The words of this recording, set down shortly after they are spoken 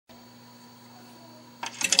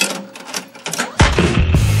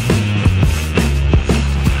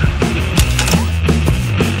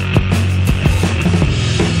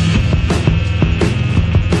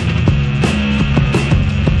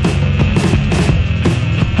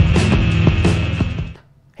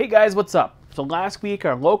guys, what's up? So last week,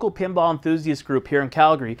 our local pinball enthusiast group here in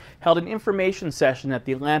Calgary held an information session at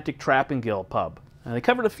the Atlantic Trapping Guild pub. And they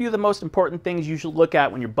covered a few of the most important things you should look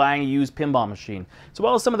at when you're buying a used pinball machine, as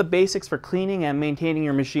well as some of the basics for cleaning and maintaining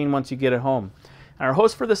your machine once you get it home. And our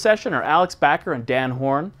hosts for the session are Bakker and Dan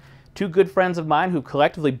Horne, two good friends of mine who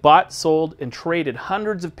collectively bought, sold, and traded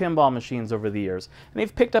hundreds of pinball machines over the years. And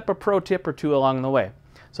they've picked up a pro tip or two along the way.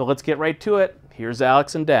 So let's get right to it. Here's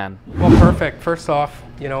Alex and Dan. Well, perfect. First off,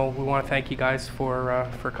 we want to thank you guys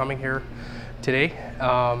for coming here today,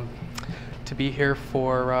 to be here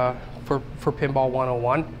for Pinball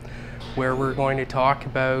 101, where we're going to talk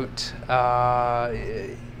about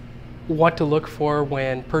what to look for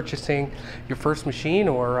when purchasing your first machine,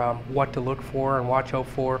 or what to look for and watch out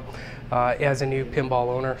for as a new pinball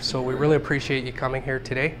owner. So we really appreciate you coming here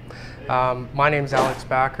today. My name's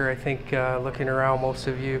Bakker. I think looking around, most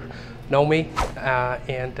of you know me,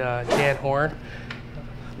 and Dan Horne,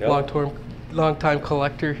 yep. long-time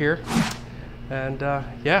collector here, and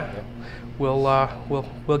yeah,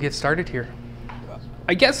 we'll get started here.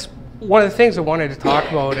 I guess one of the things I wanted to talk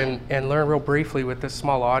about and learn real briefly with this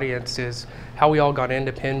small audience is how we all got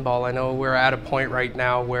into pinball. I know we're at a point right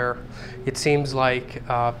now where it seems like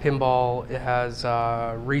pinball has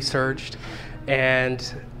resurged,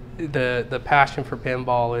 and the passion for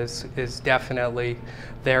pinball is definitely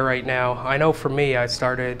there right now. I know for me, I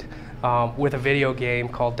started with a video game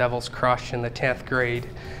called Devil's Crush in the 10th grade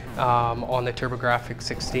on the TurboGrafx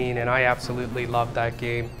 16, and I absolutely loved that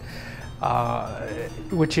game,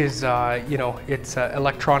 which is, it's an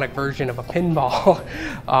electronic version of a pinball.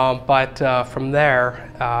 But from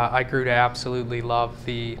there, I grew to absolutely love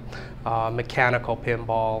the mechanical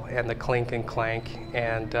pinball and the clink and clank.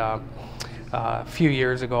 And a few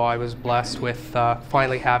years ago, I was blessed with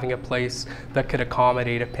finally having a place that could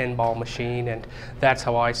accommodate a pinball machine, and that's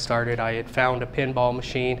how I started. I had found a pinball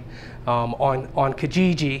machine on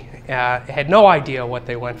Kijiji. I had no idea what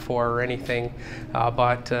they went for or anything,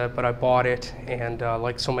 but I bought it, and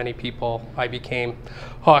like so many people, I became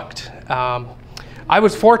hooked. I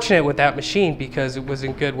was fortunate with that machine because it was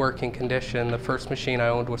in good working condition. The first machine I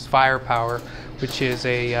owned was Firepower, which is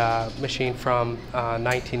a machine from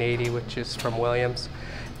 1980, which is from Williams,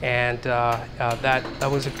 and that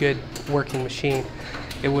was a good working machine.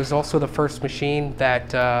 It was also the first machine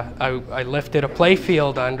that I lifted a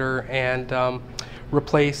playfield under and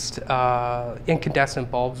replaced incandescent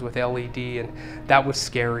bulbs with LED, and that was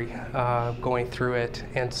scary going through it.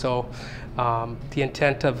 And so the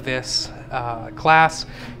intent of this class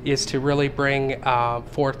is to really bring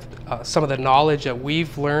forth some of the knowledge that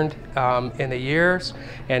we've learned in the years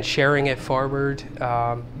and sharing it forward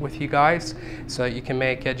with you guys so that you can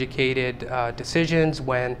make educated decisions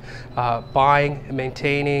when buying,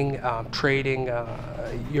 maintaining, trading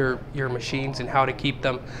your machines, and how to keep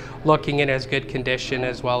them looking in as good condition,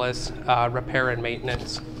 as well as repair and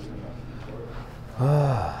maintenance.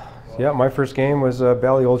 Yeah, my first game was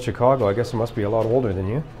Bally Old Chicago. I guess it must be a lot older than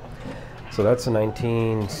you. So that's in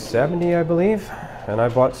 1970, I believe. And I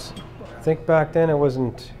bought, I think back then it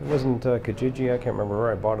wasn't Kijiji. I can't remember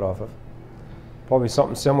where I bought it off of. Probably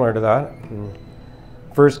something similar to that. And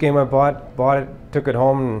first game I bought it, took it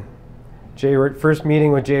home, and first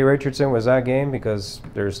meeting with Jay Richardson was that game, because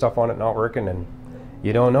there's stuff on it not working, and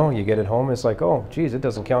you don't know. You get it home, it's like, oh, geez, it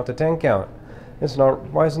doesn't count to 10 count. It's not.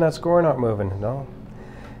 Why isn't that score not moving? No.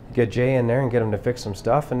 Get Jay in there and get him to fix some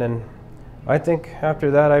stuff, and then I think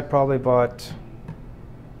after that I probably bought,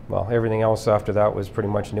 well, everything else after that was pretty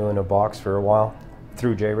much new in a box for a while,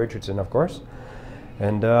 through Jay Richardson, of course.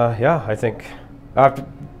 And yeah, I think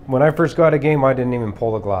when I first got a game, I didn't even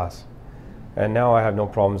pull the glass, and now I have no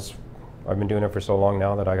problems. I've been doing it for so long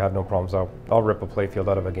now that I have no problems. I'll rip a playfield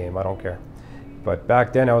out of a game. I don't care. But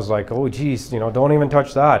back then I was like, oh geez, don't even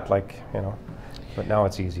touch that, like, but now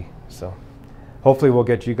it's easy. So hopefully we'll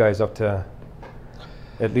get you guys up to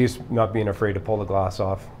at least not being afraid to pull the glass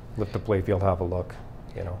off, lift the playfield, have a look,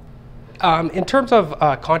 In terms of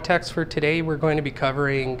context for today, we're going to be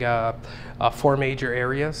covering 4 major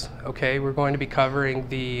areas. Okay, we're going to be covering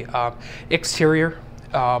the exterior,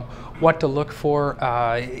 what to look for,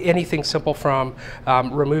 anything simple from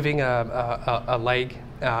removing a leg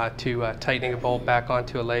to tightening a bolt back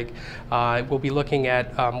onto a leg. We'll be looking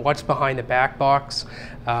at what's behind the back box.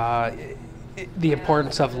 the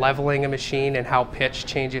importance of leveling a machine and how pitch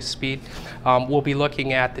changes speed. We'll be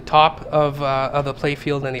looking at the top of the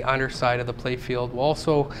playfield and the underside of the playfield. We'll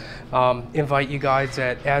also invite you guys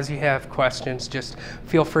that as you have questions, just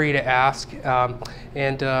feel free to ask.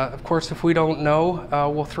 And of course, if we don't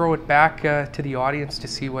know, we'll throw it back to the audience to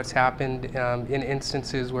see what's happened in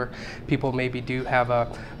instances where people maybe do have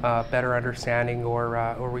a better understanding,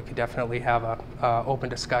 or we could definitely have a open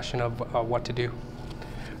discussion of what to do.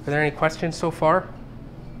 Are there any questions so far?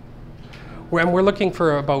 We're looking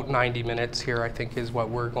for about 90 minutes here, I think, is what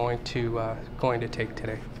we're going to take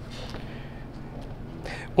today.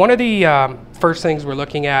 One of the first things we're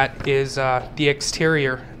looking at is the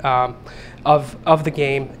exterior of the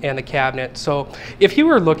game and the cabinet. So if you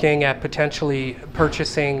were looking at potentially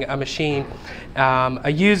purchasing a machine,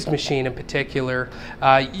 a used machine in particular,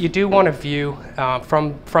 you do want to view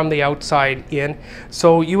from the outside in.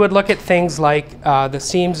 So you would look at things like the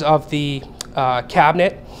seams of the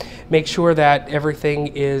cabinet, make sure that everything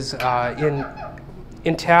is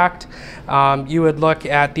intact. You would look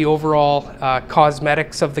at the overall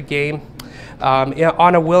cosmetics of the game.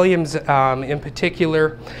 On a Williams in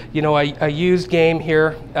particular, you know, a used game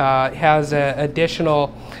here has an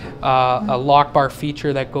additional a lock bar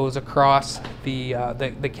feature that goes across the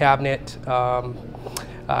cabinet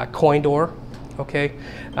coin door. Okay,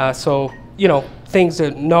 so you know, things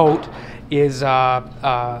to note is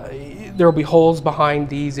there will be holes behind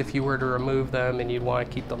these if you were to remove them, and you'd want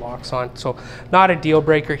to keep the locks on. So not a deal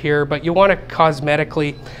breaker here, but you want to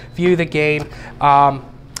cosmetically view the game.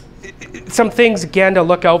 Some things again to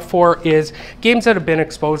look out for is games that have been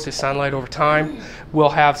exposed to sunlight over time will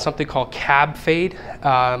have something called cab fade,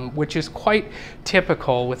 which is quite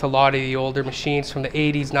typical with a lot of the older machines from the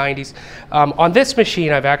 80s, 90s. On this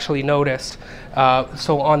machine, I've actually noticed,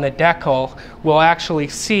 so on the decal, we'll actually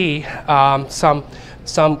see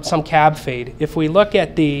some cab fade. If we look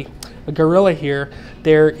at the Gorilla here,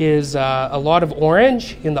 there is a lot of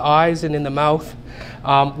orange in the eyes and in the mouth.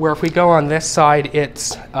 Where if we go on this side,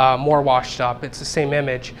 it's more washed up. It's the same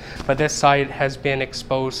image, but this side has been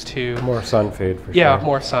exposed to more sun fade for sure. Yeah,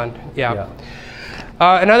 more sun. Yeah.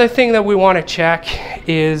 Another thing that we want to check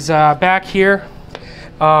is back here.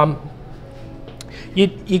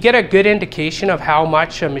 You get a good indication of how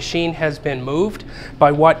much a machine has been moved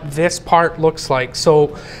by what this part looks like.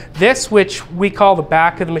 So this, which we call the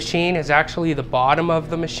back of the machine, is actually the bottom of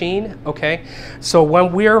the machine, okay? So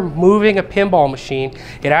when we're moving a pinball machine,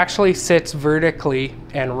 it actually sits vertically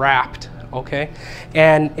and wrapped, okay?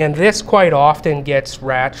 And this quite often gets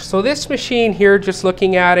ratched. So this machine here, just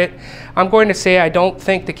looking at it, I'm going to say I don't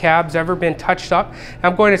think the cab's ever been touched up.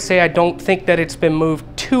 I'm going to say I don't think that it's been moved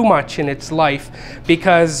too much in its life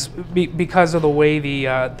because of the way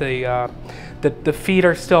the feet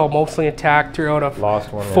are still mostly intact throughout a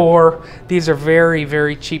four. Yeah. These are very,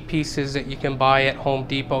 very cheap pieces that you can buy at Home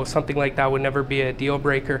Depot. Something like that would never be a deal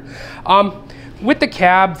breaker. With the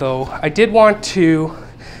cab though, I did want to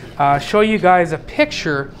show you guys a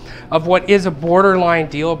picture of what is a borderline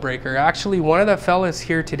deal breaker. Actually, one of the fellas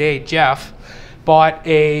here today, Jeff, bought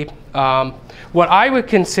a what I would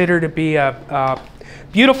consider to be a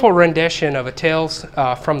beautiful rendition of a Tales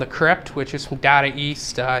from the Crypt, which is from Data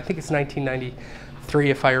East. I think it's 1993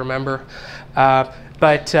 if I remember.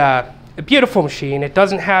 But a beautiful machine. It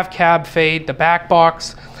doesn't have cab fade. The back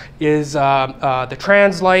box is the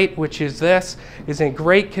Translite, which is this, is in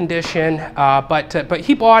great condition. But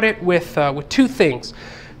he bought it with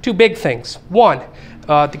two big things. One,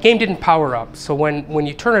 the game didn't power up. So when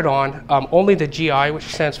you turn it on, only the GI, which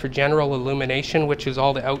stands for General Illumination, which is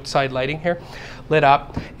all the outside lighting here, lit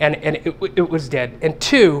up, and it was dead. And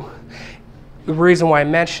two, the reason why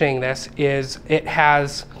I'm mentioning this is it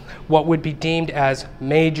has what would be deemed as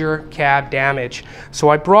major cab damage. So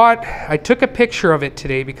I took a picture of it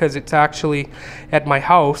today because it's actually at my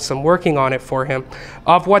house. I'm working on it for him,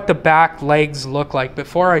 of what the back legs look like.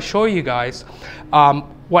 Before I show you guys,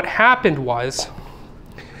 what happened was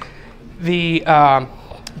the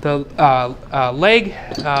leg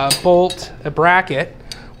bolt bracket,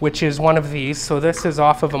 which is one of these. So this is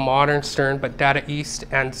off of a modern stern, but Data East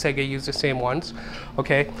and Sega use the same ones.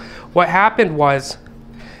 Okay, what happened was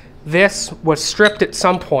this was stripped at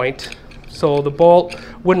some point, so the bolt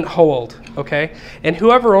wouldn't hold. Okay, and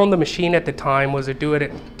whoever owned the machine at the time was a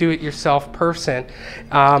do-it-yourself person.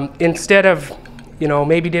 Instead of, you know,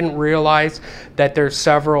 maybe didn't realize that there's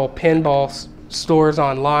several pinball stores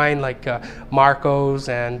online like Marco's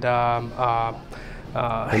and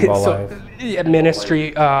Pinball Life. Yeah,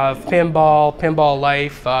 Ministry, Pinball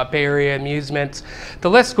Life, Bay Area Amusements. The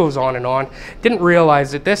list goes on and on. Didn't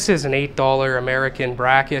realize that this is an $8 American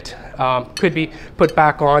bracket. Could be put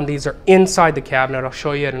back on. These are inside the cabinet. I'll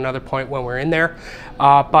show you at another point when we're in there.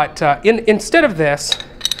 Instead of this,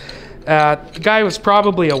 the guy was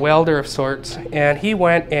probably a welder of sorts, and he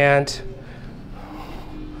went and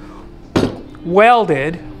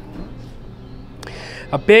welded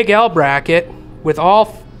a big L bracket with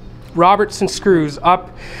all Robertson screws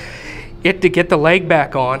up it to get the leg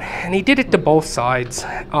back on, and he did it to both sides.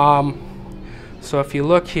 So if you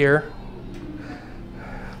look here,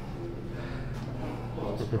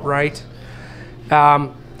 right,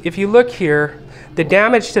 if you look here, the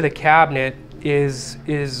damage to the cabinet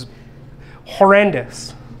is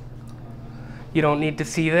horrendous. You don't need to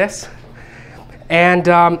see this. And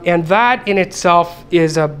that in itself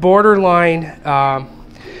is a borderline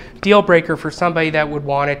deal breaker for somebody that would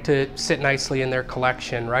want it to sit nicely in their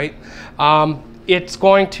collection, right? It's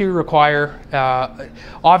going to require,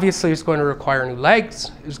 obviously it's going to require new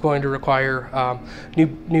legs, it's going to require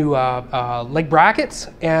new leg brackets,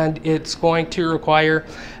 and it's going to require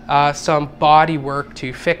some body work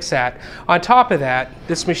to fix that. On top of that,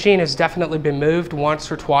 this machine has definitely been moved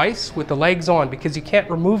once or twice with the legs on, because you can't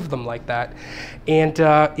remove them like that. And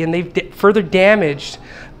they've further damaged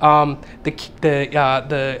the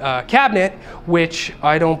cabinet, which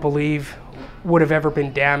I don't believe would have ever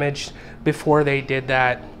been damaged before they did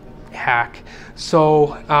that hack.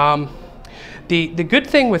 So the good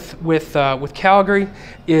thing with Calgary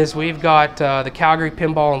is we've got the Calgary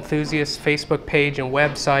Pinball Enthusiast Facebook page and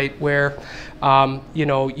website, where you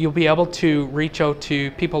know, you'll be able to reach out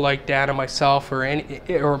to people like Dan and myself,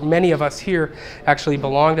 or many of us here actually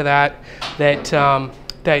belong to that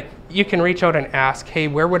you can reach out and ask, hey,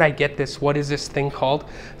 where would I get this? What is this thing called?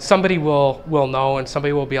 Somebody will know, and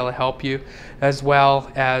somebody will be able to help you, as well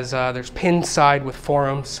as there's Pinside with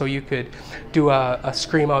forums, so you could do a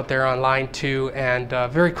scream out there online too, and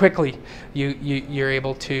very quickly you're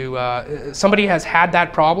able to, somebody has had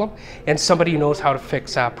that problem and somebody knows how to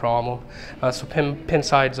fix that problem. So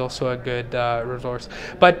Pinside is also a good resource.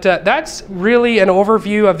 But that's really an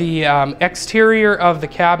overview of the exterior of the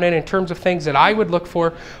cabinet in terms of things that I would look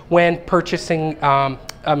for when purchasing a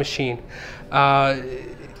machine.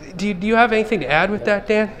 Do you have anything to add with that,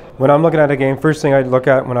 Dan? When I'm looking at a game, first thing I look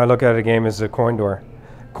at when I look at a game is the coin door.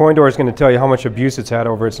 Coin door is going to tell you how much abuse it's had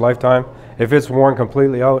over its lifetime. If it's worn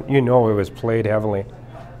completely out, you know it was played heavily.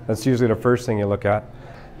 That's usually the first thing you look at.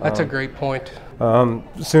 That's a great point.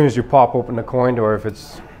 As soon as you pop open the coin door, if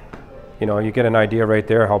it's, you know, you get an idea right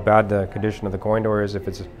there how bad the condition of the coin door is, if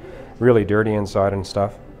it's really dirty inside and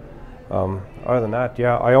stuff. Other than that,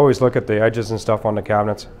 yeah, I always look at the edges and stuff on the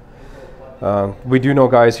cabinets. We do know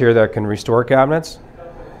guys here that can restore cabinets.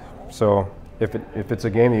 So if it's a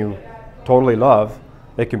game you totally love,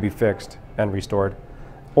 it can be fixed and restored.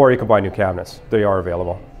 Or you can buy new cabinets. They are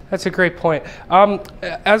available. That's a great point.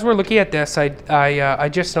 As we're looking at this, I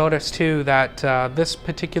just noticed too that this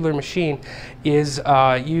particular machine is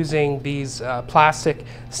using these plastic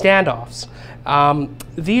standoffs.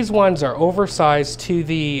 These ones are oversized to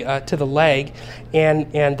the leg,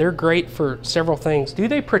 and they're great for several things. Do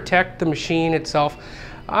they protect the machine itself?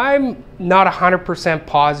 I'm not 100%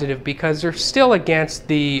 positive, because they're still against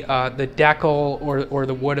the decal or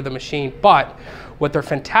the wood of the machine. But what they're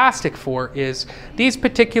fantastic for is these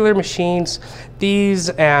particular machines, these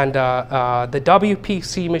and the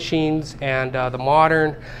WPC machines and the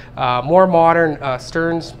modern, more modern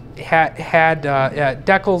Stearns had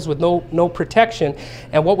decals with no protection.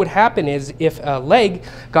 And what would happen is, if a leg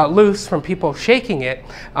got loose from people shaking it,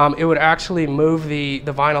 it would actually move the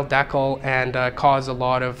vinyl decal and cause a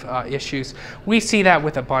lot of issues. We see that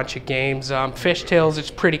with a bunch of games. Fishtails,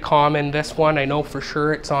 it's pretty common. This one, I know for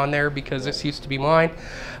sure it's on there because this used to be mine.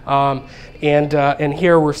 And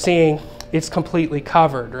here we're seeing it's completely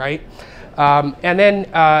covered, right? And then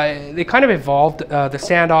they kind of evolved the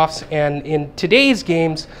standoffs, and in today's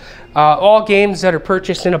games, all games that are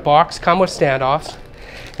purchased in a box come with standoffs,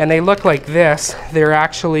 and they look like this. They're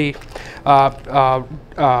actually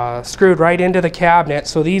screwed right into the cabinet,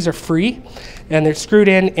 so these are free, and they're screwed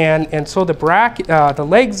in, and so the bracket, the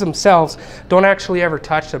legs themselves don't actually ever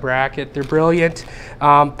touch the bracket. They're brilliant.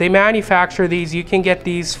 They manufacture these. You can get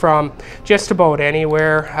these from just about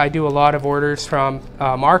anywhere. I do a lot of orders from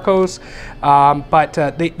Marco's, but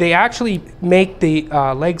they actually make the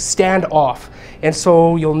legs stand off, and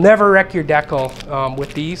so you'll never wreck your decal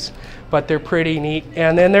with these, but they're pretty neat.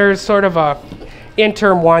 And then there's sort of a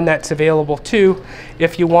interim one that's available too,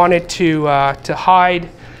 if you wanted to hide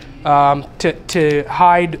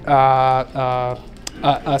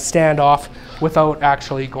standoff without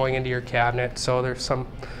actually going into your cabinet. So there's some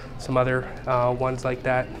other ones like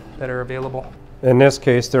that that are available. In this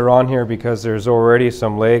case, they're on here because there's already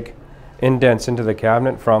some leg indents into the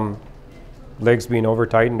cabinet from legs being over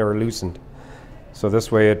tightened or loosened. So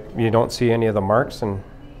this way you don't see any of the marks, and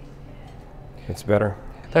it's better.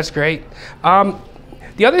 That's great.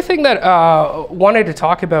 The other thing that wanted to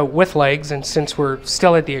talk about with legs, and since we're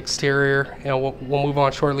still at the exterior, we'll move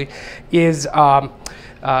on shortly, is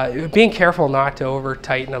being careful not to over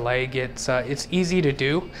tighten a leg. It's easy to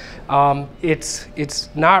do. It's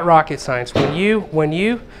not rocket science. When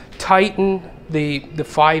you tighten the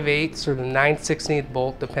 5/8 or the 9/16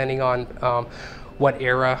 bolt, depending on what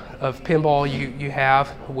era of pinball you have,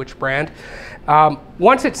 which brand.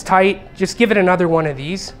 Once it's tight, just give it another one of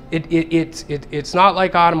these. It's not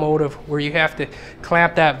like automotive where you have to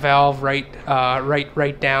clamp that valve right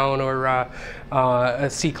down, or a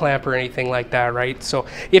C-clamp or anything like that, right? So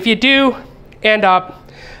if you do end up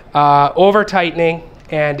over tightening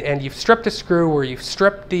and you've stripped a screw, or you've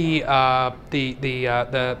stripped the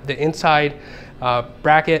inside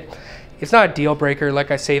bracket, it's not a deal breaker.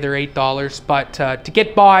 Like I say, they're $8, but to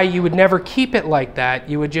get by, you would never keep it like that.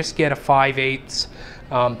 You would just get a 5/8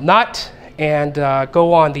 nut and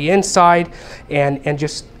go on the inside and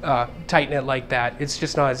just tighten it like that. It's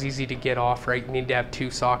just not as easy to get off, right? You need to have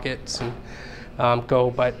 2 sockets and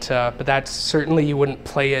go, but that's certainly, you wouldn't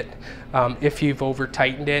play it if you've over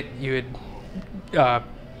tightened it. You would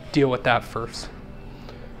deal with that first.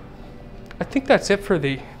 I think that's it for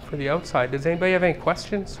the outside. Does anybody have any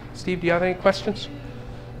questions? Steve, do you have any questions?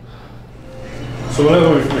 So when I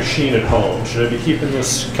have a machine at home, should I be keeping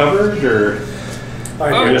this covered, or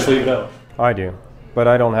just leave it out? I do, but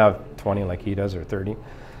I don't have 20 like he does, or 30.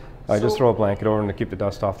 I just throw a blanket over them to keep the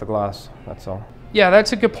dust off the glass, that's all. Yeah,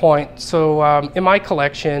 that's a good point. So in my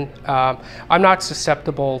collection, I'm not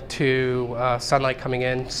susceptible to sunlight coming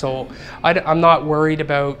in, so I'm not worried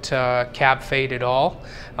about cab fade at all.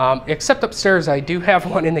 Except upstairs, I do have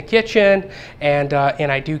one in the kitchen, and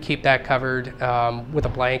I do keep that covered with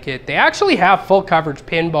a blanket. They actually have full coverage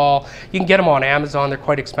pinball. You can get them on Amazon. They're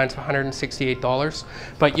quite expensive, $168,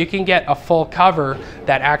 but you can get a full cover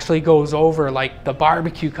that actually goes over like the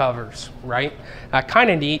barbecue covers, right? Kind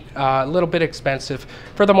of neat, a little bit expensive.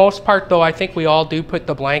 For the most part though, I think we all do put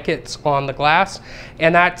the blankets on the glass,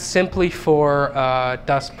 and that's simply for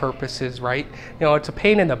dust purposes, right? You know, it's a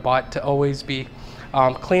pain in the butt to always be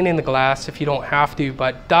cleaning the glass if you don't have to,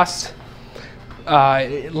 but dust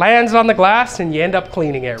lands on the glass and you end up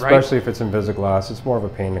cleaning it, right? Especially if it's Invisiglass, it's more of a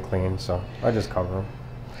pain to clean, so I just cover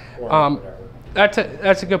them.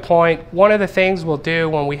 That's a good point. One of the things we'll do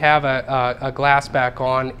when we have a glass back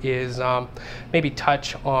on is maybe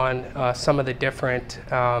touch on some of the different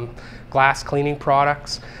glass cleaning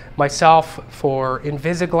products. Myself, for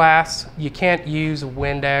Invisiglass, you can't use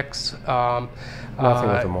Windex. Nothing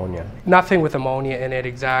with ammonia. Nothing with ammonia in it,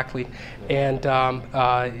 exactly. And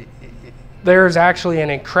there's actually an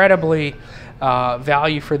incredibly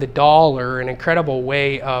value for the dollar, an incredible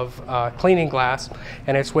way of cleaning glass,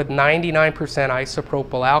 and it's with 99%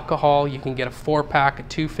 isopropyl alcohol. You can get a 4-pack of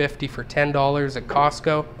 250 for $10 at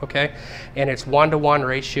Costco, okay? And it's 1-to-1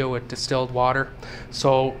 ratio with distilled water.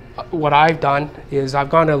 So what I've done is I've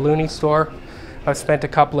gone to a Looney store. I've spent a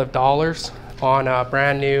couple of dollars on a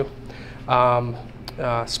brand new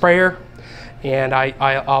sprayer, and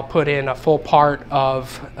I'll put in a full part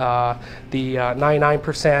of the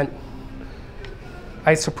 99%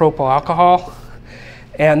 isopropyl alcohol,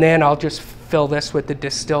 and then I'll just fill this with the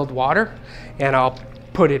distilled water and I'll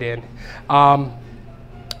put it in.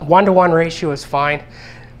 1-to-1 ratio is fine.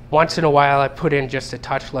 Once in a while I put in just a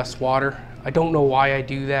touch less water. I don't know why I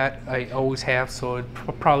do that. I always have, so it'd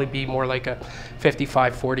probably be more like a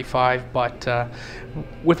 55-45, but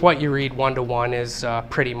with what you read, 1-to-1 is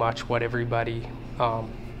pretty much what everybody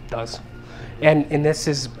does. And this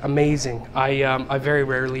is amazing. I very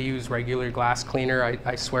rarely use regular glass cleaner.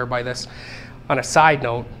 I swear by this. On a side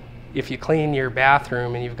note, if you clean your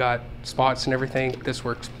bathroom and you've got spots and everything, this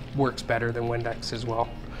works better than Windex as well.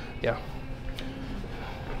 Yeah.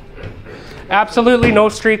 Absolutely no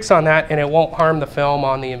streaks on that, and it won't harm the film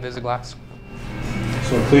on the Invisiglass.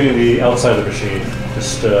 So including the outside of the machine,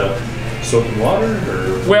 just soap and water,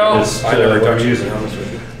 or well, I never touched using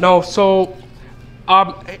it. No, so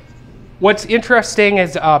what's interesting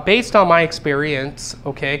is based on my experience,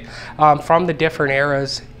 okay, from the different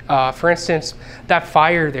eras. For instance, that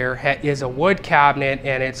fire there is a wood cabinet,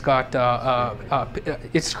 and it's got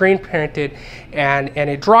it's screen printed, and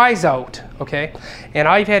it dries out, okay? And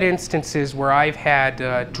I've had instances where I've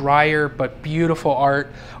had drier but beautiful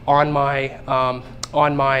art on my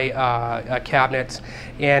on my cabinets,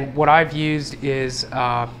 and what I've used is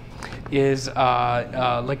like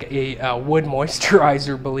a wood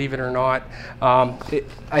moisturizer, believe it or not.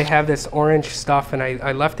 I have this orange stuff, and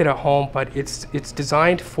I left it at home, but it's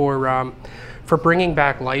designed for bringing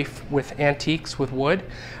back life with antiques with wood.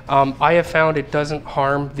 I have found it doesn't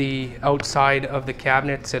harm the outside of the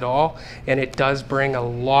cabinets at all, and it does bring a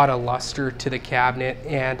lot of luster to the cabinet,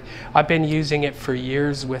 and I've been using it for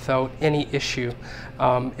years without any issue.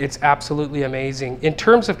 It's absolutely amazing. In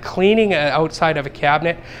terms of cleaning outside of a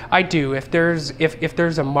cabinet, I do. If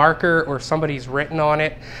there's a marker or somebody's written on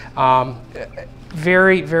it,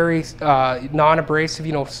 very non-abrasive,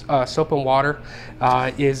 you know, soap and water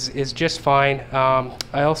is just fine.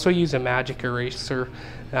 I also use a magic eraser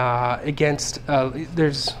against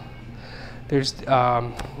there's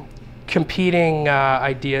competing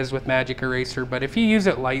ideas with magic eraser, but if you use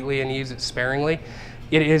it lightly and use it sparingly,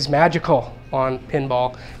 it is magical on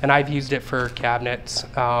pinball, and I've used it for cabinets,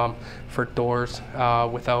 for doors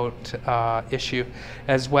without issue,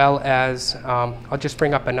 as well as I'll just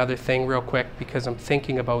bring up another thing real quick because I'm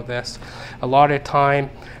thinking about this. A lot of time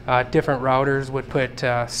different routers would put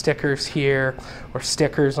stickers here or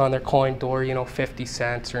stickers on their coin door, you know, 50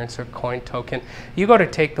 cents or insert coin token. You go to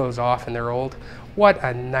take those off and they're old. What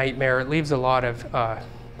a nightmare. It leaves a lot of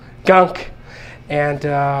gunk. And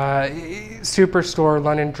Superstore,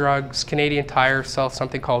 London Drugs, Canadian Tire sells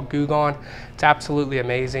something called Goo Gone. It's absolutely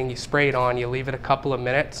amazing. You spray it on, you leave it a couple of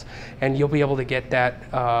minutes, and you'll be able to get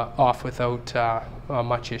that off without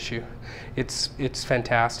much issue. It's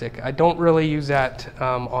fantastic. I don't really use that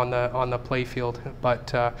on the play field,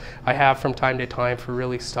 but I have from time to time for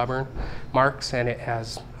really stubborn marks, and it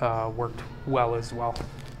has worked well as well.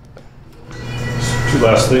 Two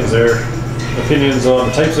last things there. Opinions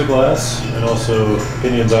on types of glass, and also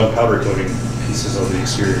opinions on powder coating pieces of the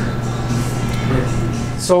exterior.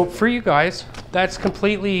 So for you guys, that's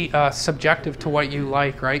completely subjective to what you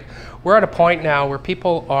like, right? We're at a point now where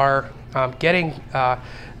people are getting a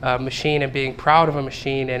machine and being proud of a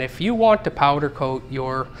machine, and if you want to powder coat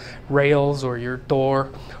your rails or your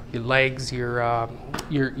door, your legs, your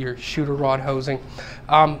shooter rod housing,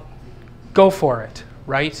 go for it.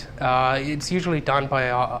 Right? It's usually done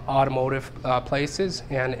by automotive places,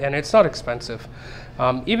 and it's not expensive.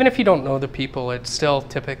 Even if you don't know the people, it's still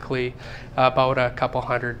typically about a couple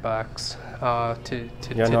 $100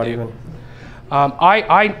 to not do. even.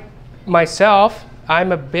 I myself,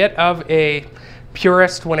 I'm a bit of a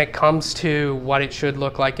purist when it comes to what it should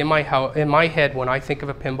look like. In my head, when I think of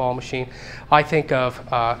a pinball machine, I think of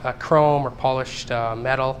a chrome or polished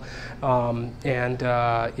metal.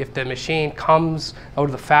 If the machine comes out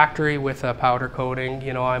of the factory with a powder coating,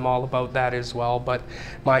 you know, I'm all about that as well. But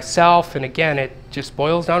myself, and again, it just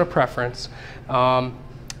boils down to preference.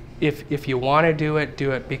 If you want to do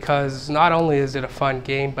it, because not only is it a fun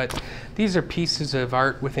game, but these are pieces of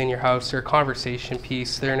art within your house. They're a conversation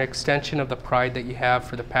piece. They're an extension of the pride that you have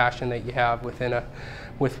for the passion that you have within the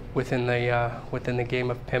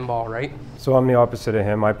game of pinball, right? So I'm the opposite of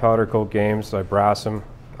him. I powder coat games. I brass them.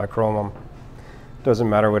 I chrome them. Doesn't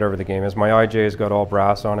matter whatever the game is. My IJ's got all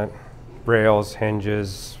brass on it. Rails,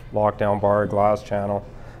 hinges, lockdown bar, glass channel.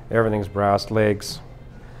 Everything's brass. Legs.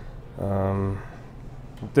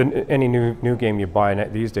 Any new game you buy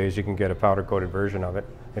these days, you can get a powder coated version of it.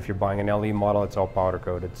 If you're buying an LE model, it's all powder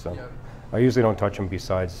coated. So yeah. I usually don't touch them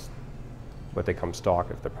besides what they come stock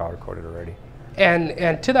if they're powder coated already.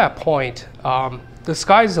 And to that point, the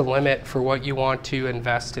sky's the limit for what you want to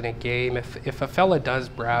invest in a game. If a fella does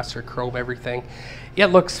brass or chrome everything, it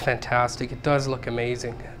looks fantastic. It does look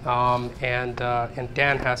amazing. And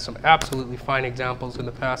Dan has some absolutely fine examples in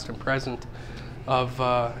the past and present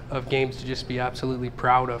of games to just be absolutely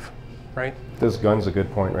proud of, right? This gun's a good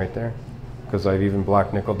point right there, because I've even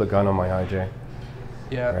black nickeled the gun on my IJ.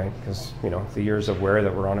 Yeah. Right, because you know the years of wear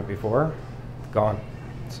that were on it before, gone.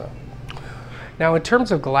 So. Now, in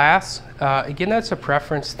terms of glass, again, that's a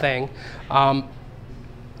preference thing.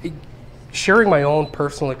 Sharing my own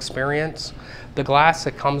personal experience, the glass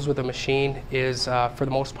that comes with a machine is, for the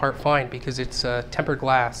most part, fine because it's tempered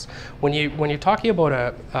glass. When you're talking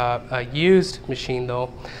about a used machine,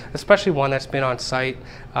 though, especially one that's been on site,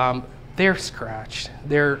 they're scratched.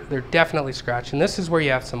 They're definitely scratched, and this is where you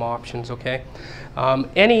have some options. Okay,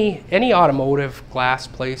 any automotive glass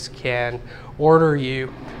place can order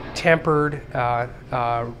you tempered,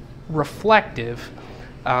 reflective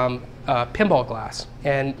pinball glass,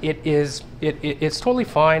 and it's totally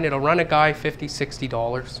fine. It'll run a guy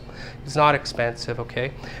 $50–$60. It's not expensive,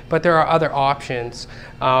 okay? But there are other options.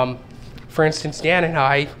 For instance, Dan and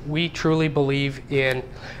I, we truly believe in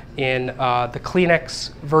in the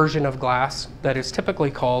Kleenex version of glass that is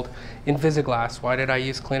typically called Invisiglass. Why did I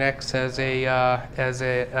use Kleenex as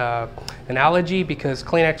a analogy? Because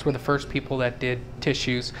Kleenex were the first people that did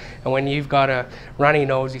tissues, and when you've got a runny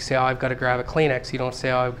nose, you say, "Oh, I've got to grab a Kleenex." You don't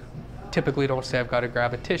say, "Oh," typically don't say, "I've got to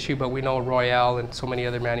grab a tissue," but we know Royale and so many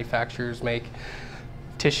other manufacturers make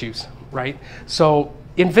tissues, right? So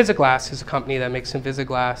Invisiglass is a company that makes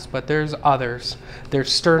Invisiglass, but there's others.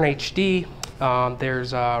 There's Stern HD.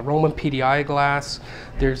 There's Roman PDI glass.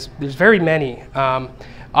 There's very many.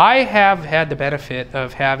 I have had the benefit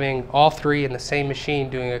of having all three in the same machine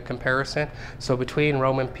doing a comparison. So between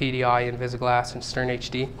Roman PDI, Invisiglass, and Stern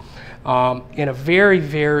HD, in a very,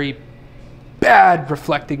 very bad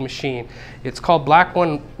reflecting machine. It's called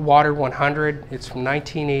Blackwater 100. It's from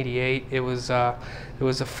 1988. It was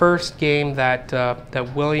the first game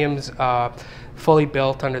that Williams fully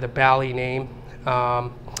built under the Bally name.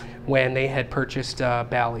 When they had purchased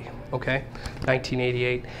Bally, okay,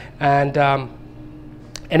 1988. And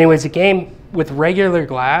anyways, a game with regular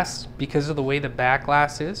glass, because of the way the back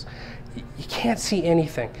glass is, you can't see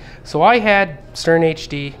anything. So I had Stern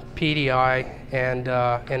HD, PDI, and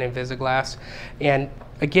Invisiglass. And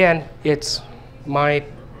again, it's my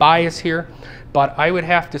bias here, but I would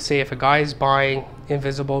have to say if a guy is buying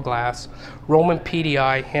invisible glass, Roman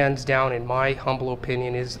PDI, hands down, in my humble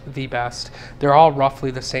opinion, is the best. They're all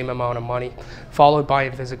roughly the same amount of money, followed by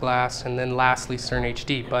Invisiglass, and then lastly Stern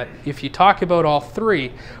HD. But if you talk about all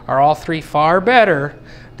three, are all three far better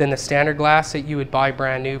than the standard glass that you would buy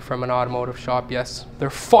brand new from an automotive shop? Yes, they're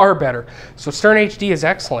far better. So Stern HD is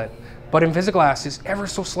excellent, but Invisiglass is ever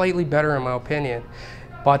so slightly better in my opinion.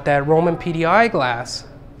 But that Roman PDI glass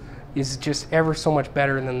is just ever so much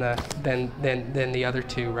better than the other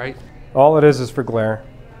two, right? All it is for glare.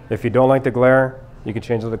 If you don't like the glare, you can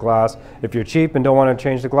change the glass. If you're cheap and don't want to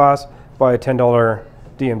change the glass, buy a $10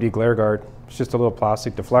 DMD glare guard. It's just a little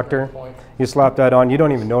plastic deflector. You slap that on, you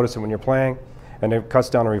don't even notice it when you're playing, and it cuts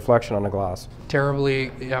down the reflection on the glass.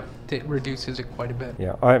 Terribly, yeah, it reduces it quite a bit.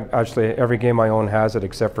 Yeah, actually every game I own has it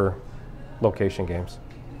except for location games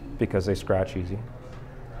because they scratch easy.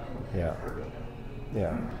 Yeah,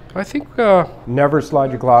 yeah. I think never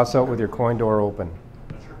slide your glass out with your coin door open.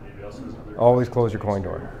 Always close your coin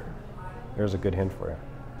door. There's a good hint for you.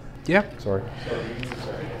 Yeah. Sorry.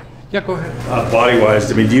 Yeah, go ahead.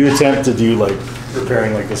 Body-wise, I mean, do you attempt to do like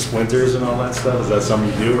repairing like the splinters and all that stuff? Is that something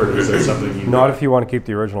you do, or is that something you? Not if you want to keep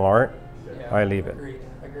the original art. Yeah. I leave it.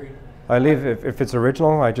 Agreed. I leave if it's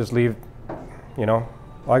original. I just leave. You know,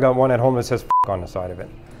 I got one at home that says "f" on the side of it,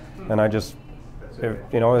 and I just,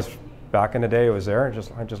 you know, it's back in the day it was there.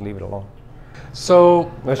 I just leave it alone.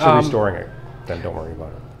 So unless you're restoring it, then don't worry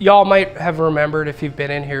about it. Y'all might have remembered, if you've been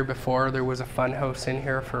in here before, there was a fun house in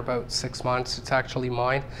here for about 6 months. It's actually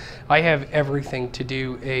mine. I have everything to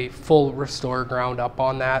do a full restore ground up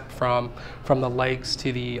on that, from the legs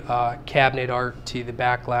to the cabinet art to the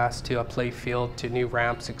back glass to a play field to new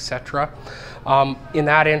ramps, etc. In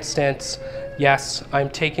that instance, yes, I'm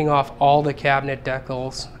taking off all the cabinet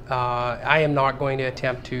decals. I am not going to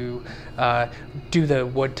attempt to do the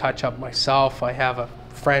wood touch up myself. I have a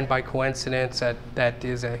friend by coincidence that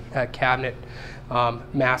is a cabinet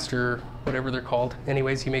master, whatever they're called.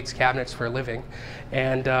 Anyways, he makes cabinets for a living,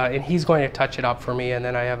 and he's going to touch it up for me. And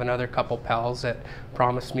then I have another couple pals that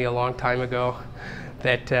promised me a long time ago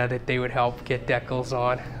that they would help get decals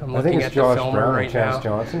on. I'm looking at the filmer right now.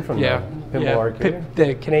 Johnson from the Pinball Arcade.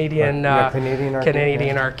 The Canadian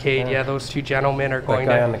Canadian Arcade. Yeah, those two gentlemen are going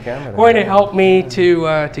to help me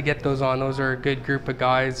to get those on. Those are a good group of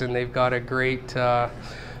guys, and they've got a great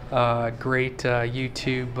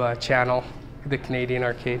YouTube channel, the Canadian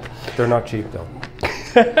Arcade. They're not cheap though.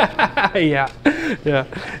 yeah.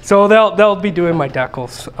 So they'll be doing my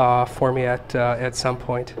decals for me at some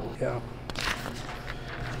point. Yeah.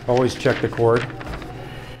 Always check the cord.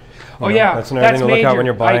 Oh yeah, that's another thing to look at when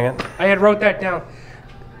you're buying it. I had wrote that down.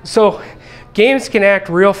 So games can act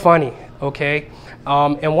real funny, okay?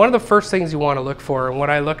 And one of the first things you want to look for, and what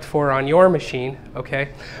I looked for on your machine, okay,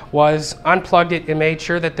 was unplugged it and made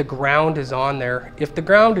sure that the ground is on there. If the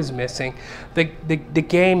ground is missing, the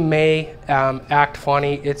game may act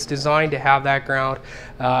funny. It's designed to have that ground.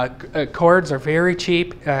 Cords are very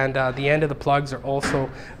cheap, and the end of the plugs are also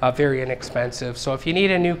very inexpensive. So if you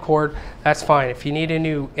need a new cord, that's fine. If you need a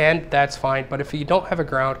new end, that's fine. But if you don't have a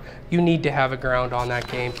ground, you need to have a ground on that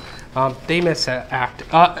game. They misact.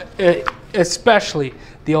 Especially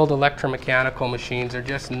the old electromechanical machines are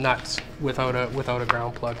just nuts without a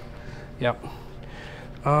ground plug. Yep.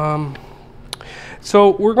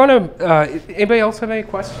 So we're gonna. Anybody else have any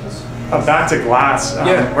questions? back to glass.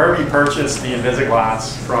 Yeah. Where have you purchased the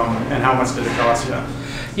Invisiglass from, and how much did it cost you?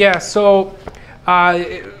 Yeah, so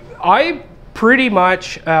I pretty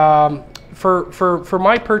much, for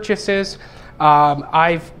my purchases,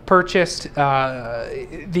 I've purchased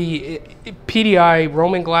the PDI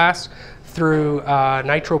Roman glass through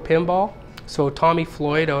Nitro Pinball. So Tommy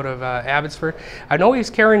Floyd out of Abbotsford. I know he's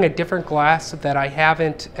carrying a different glass that I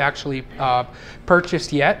haven't actually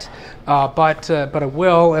purchased yet, but I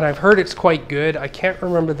will, and I've heard it's quite good. I can't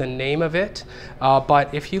remember the name of it,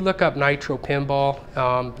 but if you look up Nitro Pinball,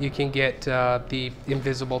 you can get the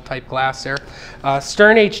invisible type glass there.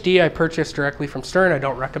 Stern HD I purchased directly from Stern. I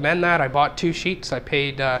don't recommend that. I bought 2 sheets. I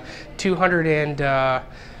paid 200 and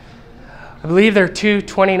I believe they're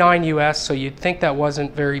 $229 US, so you'd think that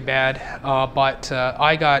wasn't very bad, but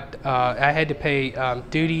I had to pay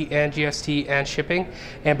duty and GST and shipping,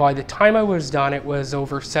 and by the time I was done, it was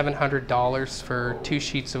over $700 for 2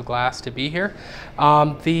 sheets of glass to be here.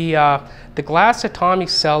 The glass that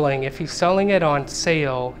Tommy's selling, if he's selling it on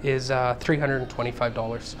sale, is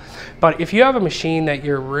 $325. But if you have a machine that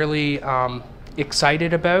you're really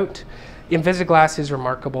excited about, Invisiglass is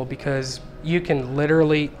remarkable because you can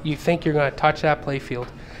literally, you think you're going to touch that playfield,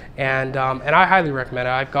 and I highly recommend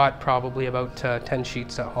it. I've got probably about 10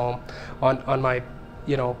 sheets at home on my,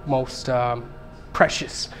 most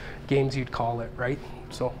precious games, you'd call it, right?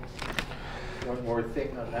 So. One more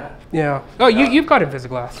thing on that. Yeah. Oh, you've got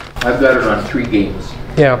Invisiglass. I've got it on 3 games.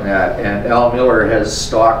 Yeah. And Al Miller has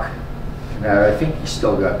stock. I think he's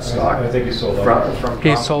still got stock. I think he's sold out.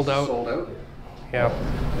 He's sold out. Sold out. Yeah.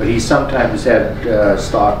 But he sometimes had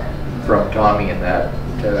stock from Tommy and that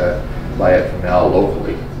to buy it from Al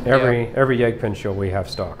locally. Every Yegpin show we have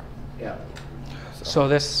stock. Yeah. So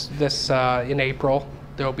this in April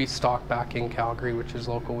there'll be stock back in Calgary, which is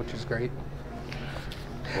local, which is great.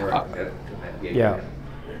 Yeah.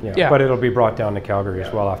 Yeah. But it'll be brought down to Calgary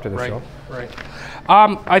as well after the show. Right.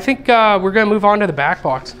 I think we're going to move on to the back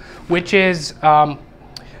box, which is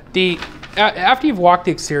after you've walked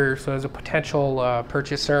the exterior, so as a potential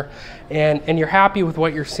purchaser, and you're happy with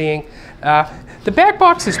what you're seeing, the back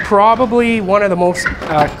box is probably one of the most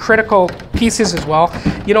critical pieces as well.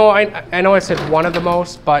 I know I said one of the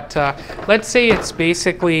most, but let's say it's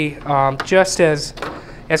basically just as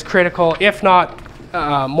critical, if not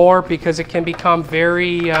more, because it can become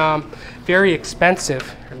very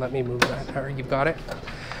expensive. Here, let me move that. All right, you've got it.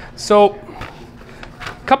 So,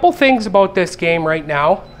 a couple things about this game right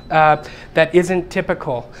now that isn't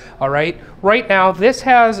typical. All right. Right now, this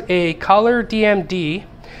has a color DMD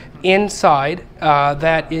inside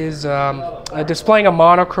that is displaying a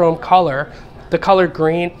monochrome color, the color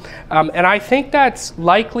green, and I think that's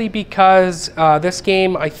likely because this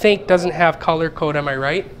game, I think, doesn't have color code. Am I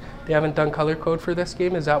right? They haven't done color code for this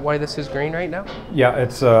game. Is that why this is green right now? Yeah,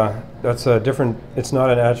 that's a different. It's not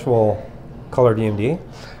an actual color DMD.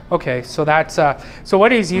 Okay, so that's so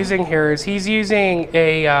what he's using here is he's using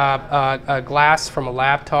a glass from a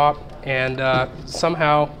laptop, and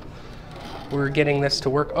somehow we're getting this to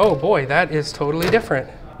work. Oh boy, that is totally different.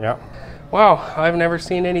 Yeah. Wow, I've never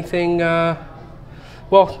seen anything.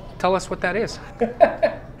 Well, tell us what that is.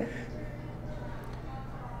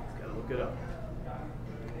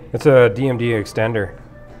 It's a DMD extender.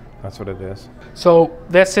 That's what it is. So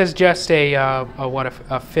this is just a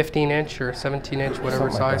 15-inch or 17-inch,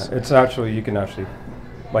 whatever size. It's actually, you can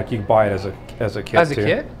buy it as a kit. As a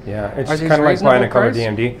kit? Yeah, it's kind of like buying a color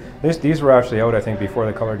DMD. These were actually out, I think, before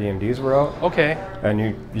the color DMDs were out. Okay. And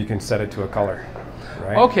you can set it to a color,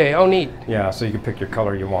 right? Okay. Oh, neat. Yeah, so you can pick your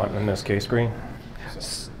color you want. In this case, green.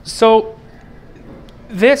 So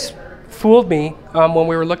this fooled me when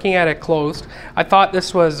we were looking at it closed. I thought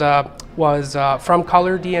this was from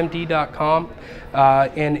colordmd.com,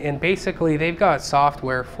 and basically they've got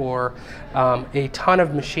software for a ton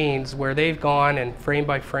of machines where they've gone and frame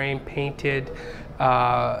by frame painted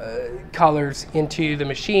colors into the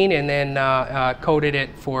machine and then coded it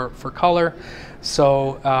for color.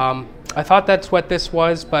 So I thought that's what this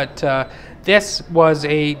was, but this was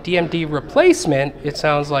a DMD replacement, it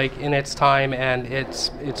sounds like, in its time, and it's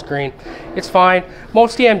green. It's fine.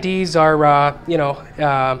 Most DMDs are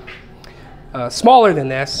smaller than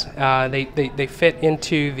this. They fit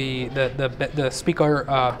into the speaker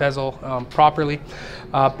bezel properly,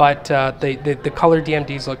 but the color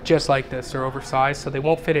DMDs look just like this. They're oversized, so they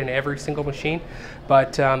won't fit in every single machine.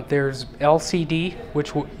 But there's LCD,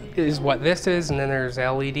 which is what this is, and then there's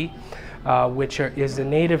LED, which is the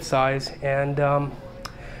native size, and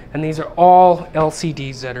these are all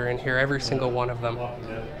LCDs that are in here, every single one of them.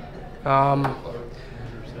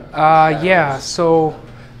 Yeah, so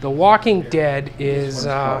The Walking Dead is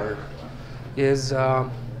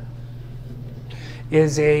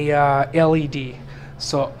is a LED.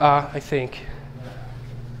 So I think,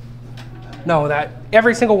 no, that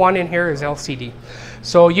every single one in here is LCD.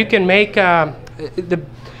 So you can make the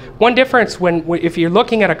one difference if you're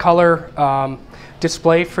looking at a color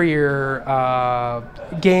display for your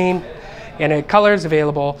game, and a color is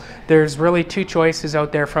available. There's really two choices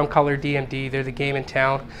out there from Color DMD. They're the game in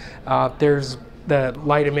town. There's the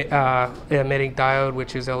light emitting diode,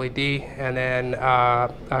 which is LED, and then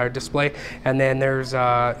our display, and then there's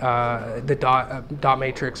the dot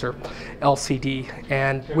matrix or LCD.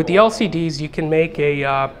 And with the LCDs, you can make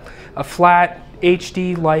a flat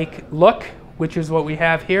HD-like look, which is what we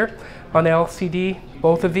have here on the LCD,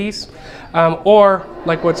 both of these. Or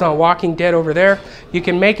like what's on Walking Dead over there, you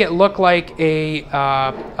can make it look like a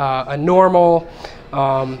normal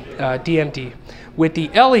DMD. With the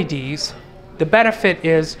LEDs, the benefit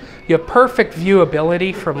is you have perfect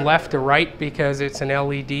viewability from left to right because it's an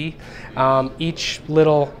LED. Each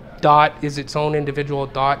little dot is its own individual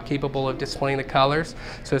dot capable of displaying the colors,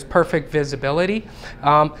 so it's perfect visibility.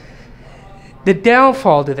 The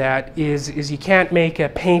downfall to that is you can't make a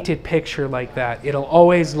painted picture like that. It'll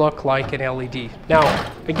always look like an LED.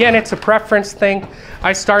 Now, again, it's a preference thing.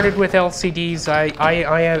 I started with LCDs.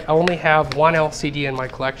 I only have one LCD in my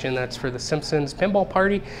collection. That's for the Simpsons Pinball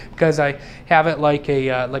Party because I have it like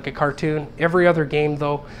a cartoon. Every other game,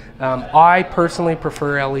 though, I personally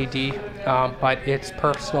prefer LED, but it's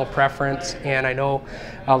personal preference, and I know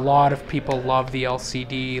a lot of people love the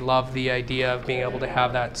LCD, love the idea of being able to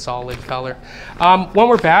have that solid color. When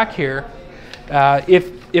we're back here,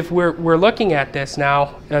 if we're looking at this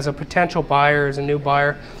now as a potential buyer, as a new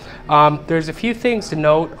buyer, there's a few things to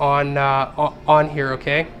note on here,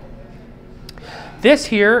 okay? This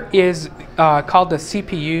here is called the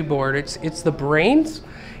CPU board. It's the brains.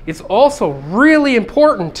 It's also really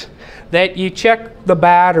important that you check the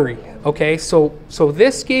battery, okay? So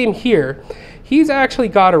this game here, he's actually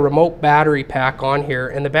got a remote battery pack on here,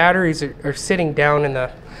 and the batteries are sitting down in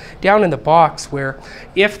the box, where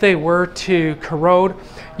if they were to corrode,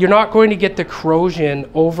 you're not going to get the corrosion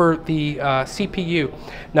over the CPU.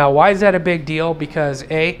 Now, why is that a big deal? Because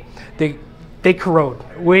A, they corrode.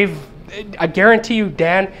 I guarantee you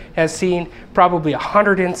Dan has seen probably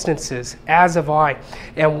 100 instances, as have I.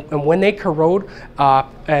 And when they corrode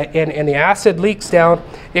and the acid leaks down,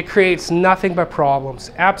 it creates nothing but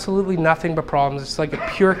problems, absolutely nothing but problems. It's like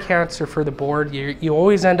a pure cancer for the board. You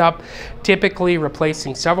always end up typically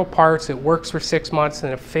replacing several parts. It works for 6 months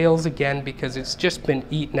and it fails again because it's just been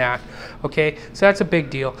eaten at, okay? So that's a big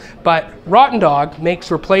deal. But Rotten Dog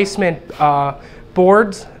makes replacement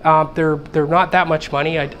boards. They're not that much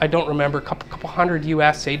money. I don't remember, a couple hundred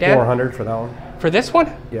US, eh, Dan? 400 for that one. For this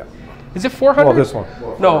one? Yeah. Is it 400? Well, this one.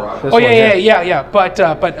 No. This Oh one, yeah. But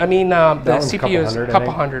I mean, the CPU is a couple I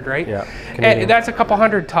think. hundred, right? Yeah. And that's a couple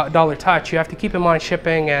 $100 touch. You have to keep in mind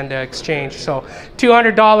shipping and exchange. So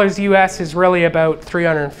 $200 US is really about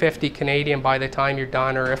 350 Canadian by the time you're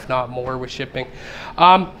done, or if not more with shipping.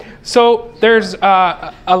 So there's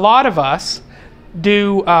a lot of us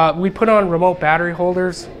we put on remote battery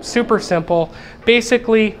holders. Super simple.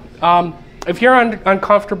 Basically, if you're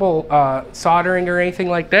uncomfortable soldering or anything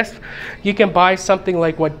like this, you can buy something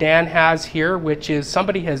like what Dan has here, which is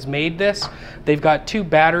somebody has made this. They've got two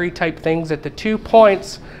battery type things at the 2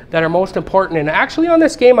 points that are most important. And actually on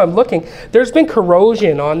this game I'm looking, there's been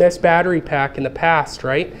corrosion on this battery pack in the past,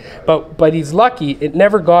 right? But he's lucky it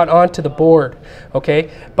never got onto the board,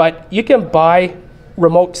 okay? But you can buy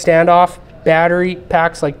remote standoff battery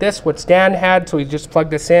packs like this, what Dan had, so we just plug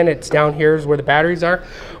this in, it's down here is where the batteries are.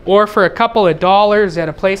 Or for a couple of dollars at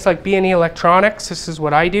a place like B&E Electronics, this is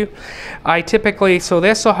what I do. I typically, so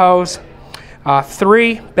this will house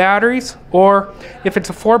 3 batteries, or if it's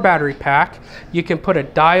a 4 battery pack, you can put a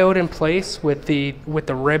diode in place with the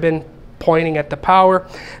ribbon pointing at the power.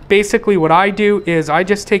 Basically what I do is I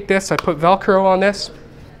just take this, I put Velcro on this,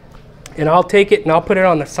 and I'll take it and I'll put it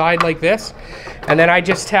on the side like this, and then I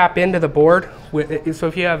just tap into the board. So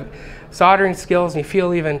if you have soldering skills and you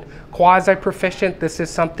feel even quasi proficient, this is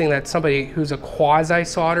something that somebody who's a quasi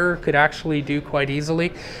solderer could actually do quite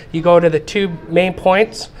easily. You go to the 2 main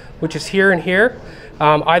points, which is here and here.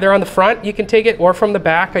 Either on the front you can take it, or from the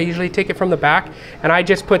back. I usually take it from the back, and I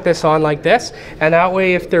just put this on like this, and that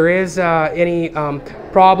way if there is any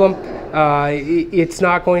problem, it's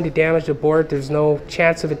not going to damage the board. There's no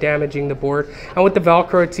chance of it damaging the board. And with the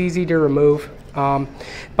Velcro, it's easy to remove.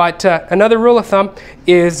 But another rule of thumb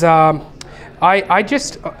is I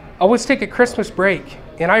just always take a Christmas break,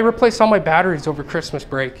 and I replace all my batteries over Christmas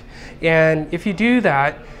break. And if you do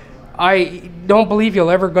that, I don't believe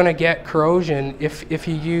you're ever going to get corrosion if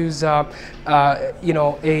you use, you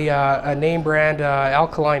know, a name brand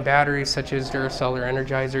alkaline battery such as Duracell or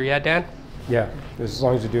Energizer. Yeah, Dan? Yeah, as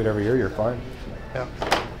long as you do it every year, you're fine. Yeah.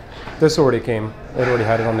 This already came. It already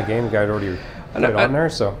had it on the game. The guy had already put it on there,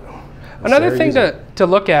 so. Another thing to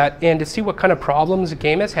look at and to see what kind of problems the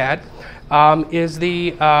game has had is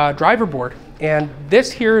the driver board. And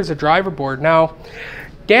this here is a driver board. Now,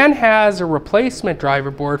 Dan has a replacement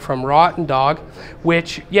driver board from Rotten Dog,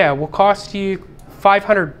 which, yeah, will cost you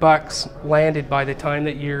 $500 landed by the time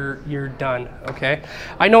that you're done, okay?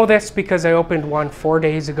 I know this because I opened one 4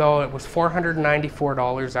 days ago. It was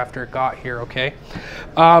 $494 after it got here, okay?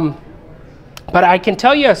 But I can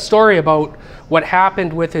tell you a story about what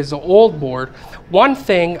happened with his old board. One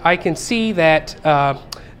thing, I can see that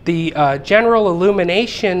the general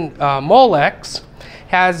illumination Molex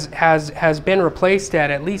has been replaced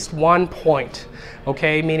at least one point,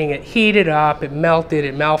 okay? Meaning it heated up, it melted,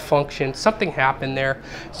 it malfunctioned, something happened there.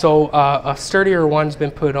 So a sturdier one's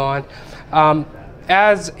been put on.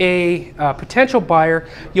 As a potential buyer,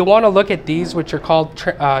 you'll want to look at these, which are called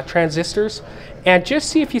transistors, and just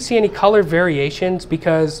see if you see any color variations,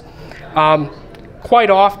 because quite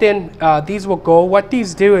often these will go, what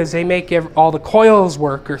these do is they make all the coils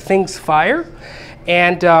work or things fire,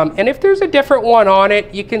 and if there's a different one on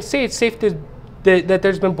it, you can see it's safe to that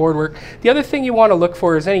there's been board work. The other thing you want to look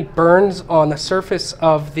for is any burns on the surface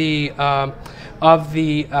of the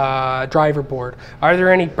driver board. Are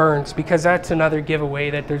there any burns? Because that's another giveaway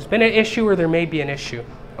that there's been an issue or there may be an issue,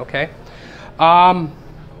 okay?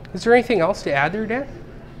 Is there anything else to add there, Dan?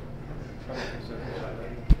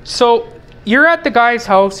 So you're at the guy's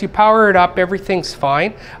house, you power it up, everything's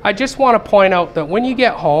fine. I just want to point out that when you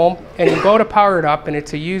get home and you go to power it up and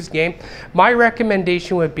it's a used game, my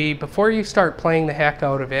recommendation would be, before you start playing the heck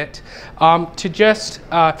out of it, to just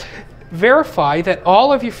verify that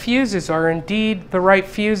all of your fuses are indeed the right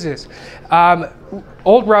fuses.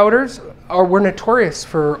 Old routers were notorious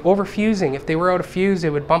for overfusing. If they were out of fuse, they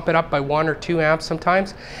would bump it up by 1 or 2 amps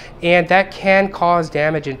sometimes, and that can cause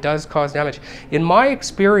damage and does cause damage. In my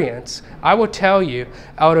experience, I will tell you,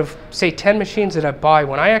 out of say 10 machines that I buy,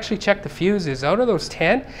 when I actually check the fuses, out of those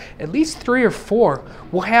 10, at least 3 or 4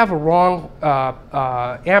 will have a wrong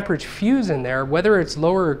amperage fuse in there, whether it's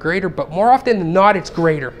lower or greater, but more often than not, it's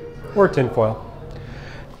greater. Or tinfoil.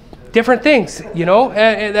 Different things, you know,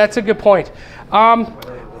 and that's a good point.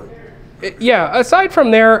 Yeah, aside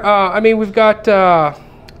from there, I mean, we've got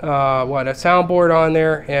what, a soundboard on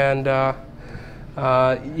there, and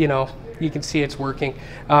you know, you can see it's working.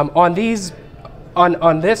 On these,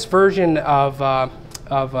 on this version of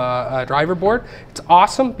driver board, it's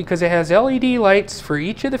awesome because it has LED lights for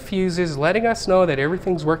each of the fuses, letting us know that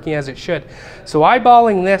everything's working as it should. So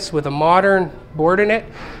eyeballing this with a modern board in it,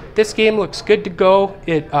 this game looks good to go.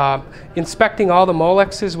 Inspecting all the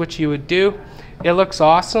Molexes, which you would do, it looks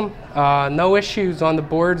awesome. No issues on the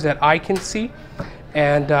boards that I can see,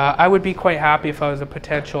 and I would be quite happy if I was a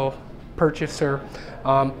potential purchaser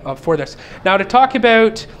for this. Now, to talk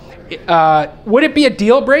about, would it be a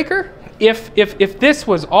deal breaker if this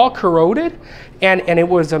was all corroded and it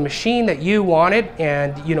was a machine that you wanted,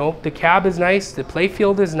 and you know, the cab is nice, the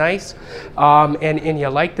playfield is nice, and you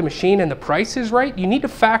like the machine and the price is right? You need to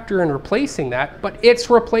factor in replacing that, but it's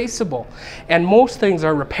replaceable, and most things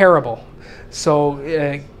are repairable.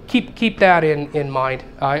 So keep that in mind.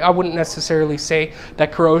 I wouldn't necessarily say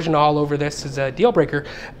that corrosion all over this is a deal breaker,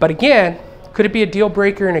 but again, could it be a deal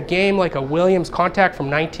breaker in a game like a Williams Contact from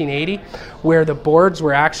 1980, where the boards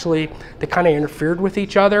were actually, they kind of interfered with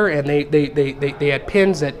each other, and they had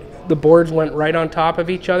pins that the boards went right on top of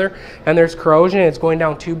each other, and there's corrosion and it's going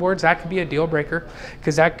down 2 boards? That could be a deal breaker,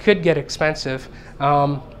 because that could get expensive.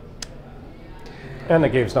 And the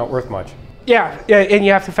game's not worth much. Yeah, and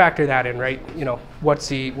you have to factor that in, right? You know, what's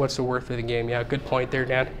the worth of the game? Yeah, good point there,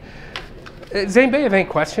 Dan. Does anybody have any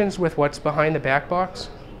questions with what's behind the back box?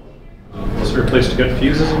 Is there a place to get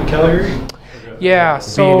fuses in Calgary? Yeah,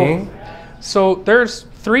 so there's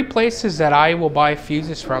 3 places that I will buy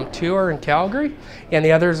fuses from. 2 are in Calgary, and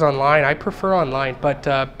the other's online. I prefer online,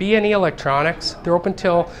 but B&E Electronics, they're open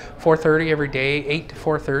till 4:30 every day, 8 to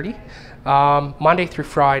 4:30. Monday through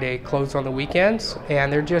Friday, closed on the weekends,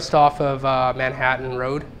 and they're just off of Manhattan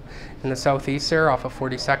Road in the southeast there, off of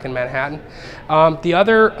 42nd Manhattan. The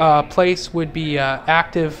other place would be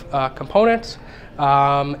Active Components,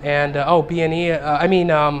 and B&E,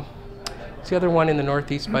 it's the other one in the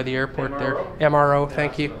northeast by the airport there, MRO,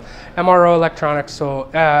 thank you. MRO Electronics, so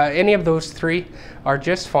any of those 3 are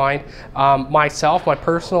just fine. Myself, my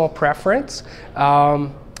personal preference,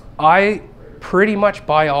 I pretty much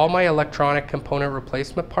buy all my electronic component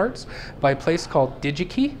replacement parts by a place called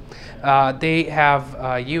DigiKey. They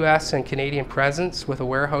have US and Canadian presence with a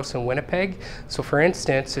warehouse in Winnipeg. So for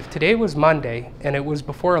instance, if today was Monday and it was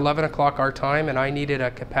before 11 o'clock our time and I needed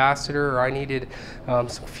a capacitor or I needed some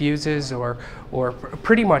fuses or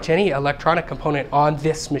pretty much any electronic component on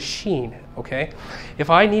this machine, okay? If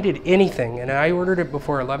I needed anything and I ordered it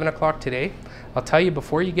before 11 o'clock today, I'll tell you,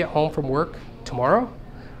 before you get home from work tomorrow,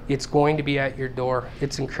 it's going to be at your door.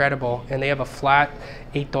 It's incredible. And they have a flat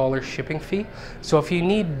 $8 shipping fee. So if you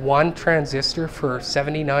need one transistor for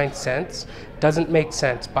 79 cents, doesn't make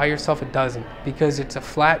sense. Buy yourself a dozen because it's a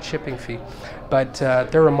flat shipping fee. But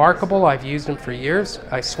they're remarkable. I've used them for years.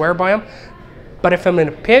 I swear by them. But if I'm in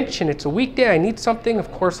a pinch and it's a weekday, I need something,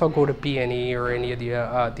 of course I'll go to B&E or any of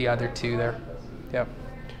the other two there. Yep.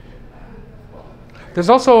 There's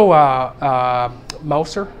also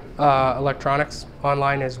Mouser electronics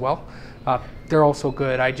online as well. They're also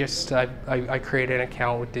good. I created an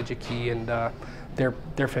account with DigiKey and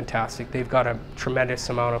they're fantastic. They've got a tremendous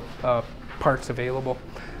amount of parts available,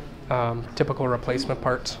 typical replacement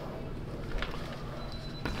parts,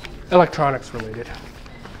 electronics related.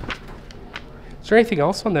 Is there anything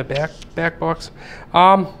else on the back box?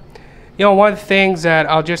 You know, one of the things that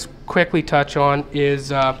I'll just quickly touch on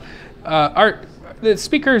is the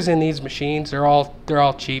speakers in these machines. They're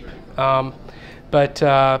all cheap, but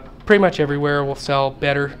pretty much everywhere will sell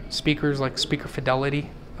better speakers, like speaker fidelity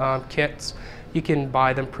kits. You can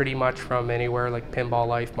buy them pretty much from anywhere, like Pinball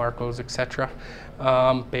Life, Marco's, etc.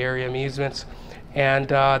 Bay Area Amusements, and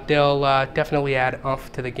they'll definitely add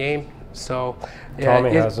oomph to the game. So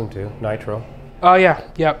Tommy has them too. Nitro. Oh yeah,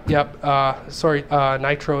 yep.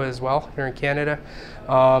 Nitro as well here in Canada.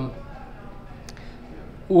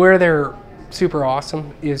 Where they're super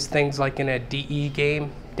awesome is things like in a DE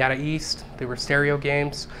game, Data East. They were stereo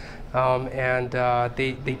games, and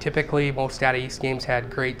they typically, most Data East games had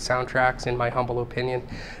great soundtracks in my humble opinion,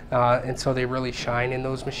 and so they really shine in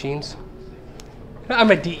those machines. I'm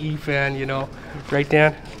a DE fan, you know, right,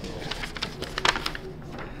 Dan?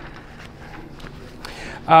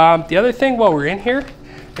 The other thing while we're in here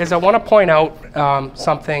is I want to point out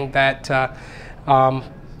something that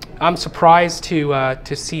I'm surprised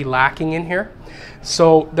to see lacking in here.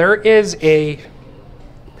 So there is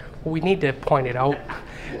we need to point it out.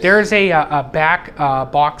 There's a back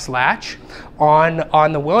box latch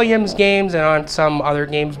on the Williams games and on some other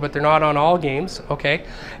games, but they're not on all games, okay?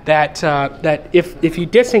 That if you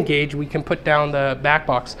disengage, we can put down the back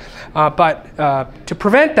box. But to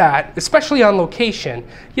prevent that, especially on location,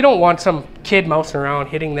 you don't want some kid mousing around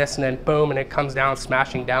hitting this and then boom, and it comes down,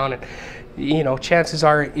 smashing down, and you know, chances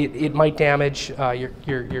are it might damage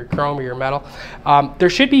your chrome or your metal. There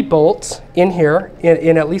should be bolts in here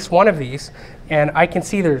in at least one of these, and I can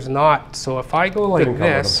see there's not. So if I go like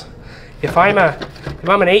this, if I'm an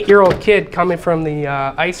 8-year-old kid coming from the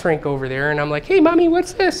ice rink over there, and I'm like, hey, mommy,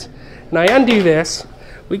 what's this? And I undo this,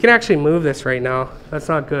 we can actually move this right now. That's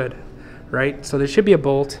not good, right? So there should be a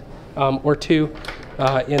bolt or two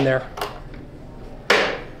in there.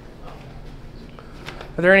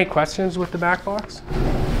 Are there any questions with the back box?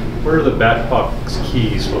 Where are the back box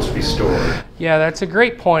keys supposed to be stored? Yeah, that's a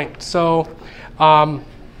great point. So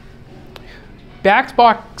back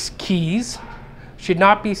box keys should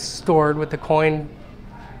not be stored with the coin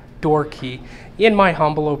door key. In my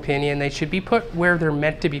humble opinion, they should be put where they're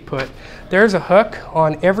meant to be put. There's a hook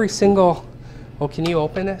on every single, oh, can you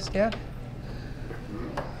open this, Dan?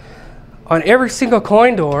 On every single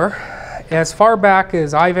coin door, as far back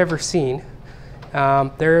as I've ever seen,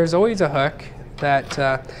 there is always a hook that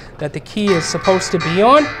the key is supposed to be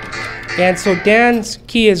on. And so Dan's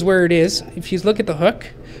key is where it is. If you look at the hook,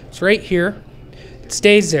 it's right here. It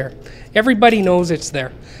stays there. Everybody knows it's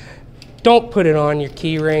there. Don't put it on your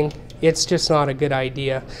key ring. It's just not a good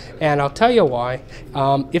idea. And I'll tell you why.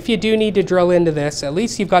 If you do need to drill into this, at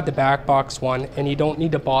least you've got the back box one, and you don't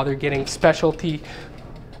need to bother getting specialty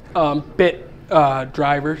bit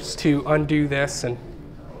drivers to undo this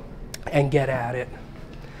and get at it,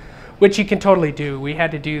 which you can totally do. We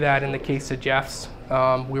had to do that in the case of Jeff's.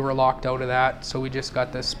 We were locked out of that, so we just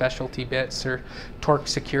got the specialty bits or torque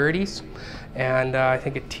securities, and I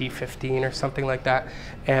think a T15 or something like that,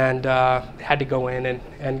 and had to go in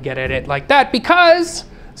and get at it like that because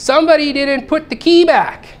somebody didn't put the key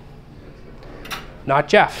back. Not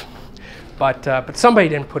Jeff, but somebody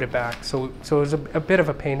didn't put it back, so it was a bit of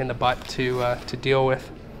a pain in the butt to deal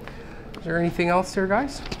with. Is there anything else there,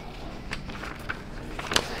 guys?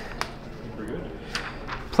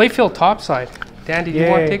 Playfield topside. Dan, did you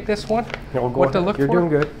want to take this one? No, go what ahead. to look You're for? doing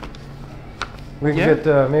good. We can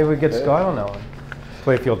get maybe we get Scott on that one.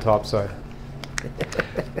 Playfield topside.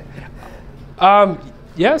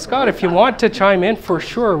 Yeah, Scott, if you want to chime in, for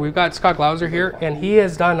sure. We've got Scott Glauser here, and he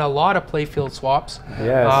has done a lot of playfield swaps.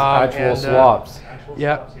 Yes, actual swaps.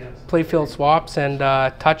 Yeah, playfield swaps and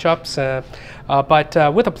touch-ups.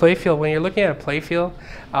 But with a playfield, when you're looking at a playfield,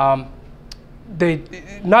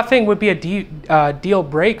 nothing would be a deal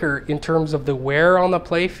breaker in terms of the wear on the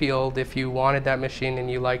playfield if you wanted that machine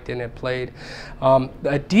and you liked it and it played.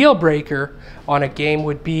 A deal breaker on a game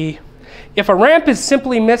would be if a ramp is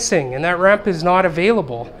simply missing and that ramp is not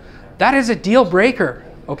available. That is a deal breaker,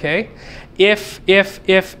 okay? If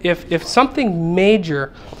something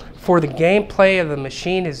major for the gameplay of the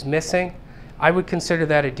machine is missing, I would consider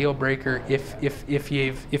that a deal breaker. If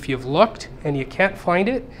you've looked and you can't find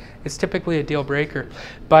it, it's typically a deal breaker.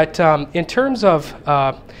 But in terms of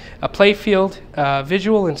a playfield,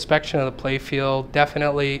 visual inspection of the playfield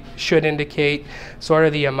definitely should indicate sort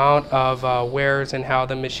of the amount of wears and how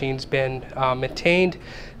the machine's been maintained.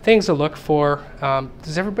 Things to look for.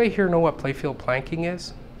 Does everybody here know what playfield planking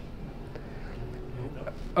is?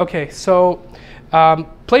 Okay, so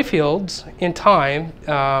playfields in time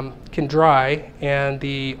can dry, and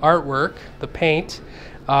the artwork, the paint,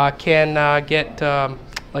 can get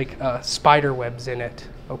like spider webs in it,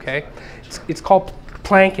 okay? It's called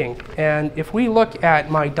planking, and if we look at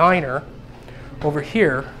my diner over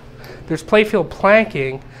here, there's playfield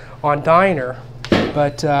planking on diner,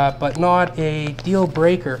 but not a deal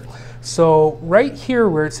breaker. So right here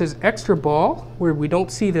where it says extra ball, where we don't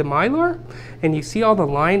see the mylar, and you see all the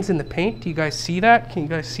lines in the paint, do you guys see that? Can you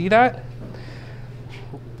guys see that?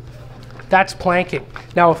 That's planking.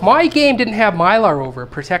 Now, if my game didn't have mylar over it,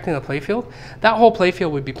 protecting the playfield, that whole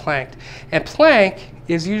playfield would be planked. And plank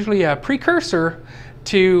is usually a precursor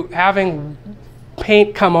to having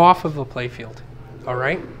paint come off of the playfield, all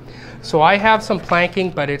right? So I have some planking,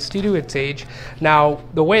 but it's due to its age. Now,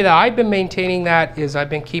 the way that I've been maintaining that is I've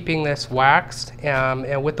been keeping this waxed,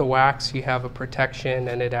 and with the wax, you have a protection,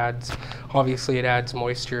 and it adds, obviously it adds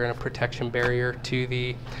moisture and a protection barrier to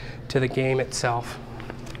the game itself.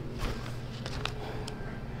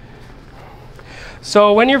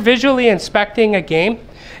 So when you're visually inspecting a game,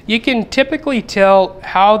 you can typically tell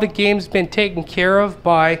how the game's been taken care of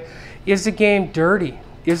by, is the game dirty?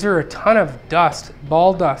 Is there a ton of dust,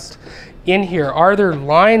 ball dust in here? Are there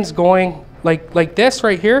lines going, like this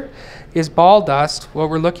right here is ball dust,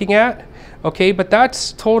 what we're looking at, okay, but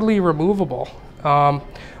that's totally removable. A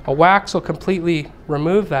wax will completely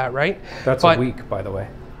remove that, right? That's a week, by the way.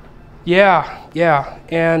 Yeah, yeah,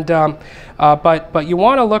 and but you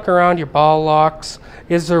want to look around your ball locks.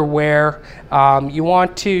 Is there wear? You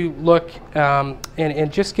want to look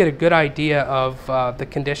and just get a good idea of the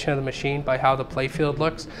condition of the machine by how the playfield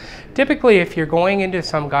looks. Typically, if you're going into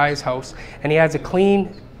some guy's house and he has a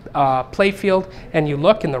clean playfield, and you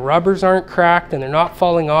look and the rubbers aren't cracked and they're not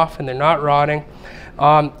falling off and they're not rotting,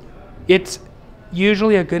 it's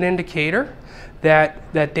usually a good indicator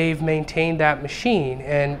that they've maintained that machine.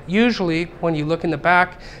 And usually when you look in the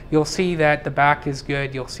back, you'll see that the back is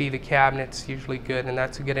good, you'll see the cabinet's usually good, and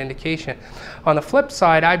that's a good indication. On the flip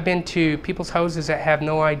side, I've been to people's houses that have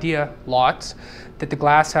no idea, lots, that the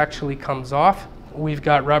glass actually comes off. We've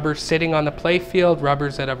got rubbers sitting on the playfield,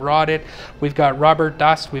 rubbers that have rotted, we've got rubber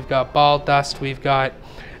dust, we've got ball dust, we've got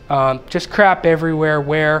just crap everywhere,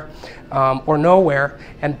 wear or nowhere,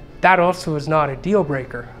 and that also is not a deal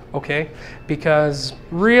breaker. Okay, because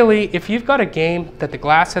really, if you've got a game that the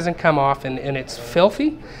glass hasn't come off and it's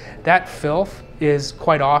filthy, that filth is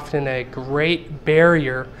quite often a great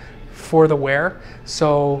barrier for the wear.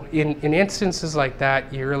 So in instances like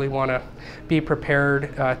that, you really want to be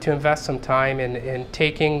prepared to invest some time in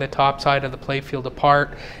taking the top side of the playfield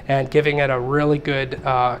apart and giving it a really good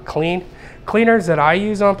clean. Cleaners that I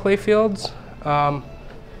use on playfields,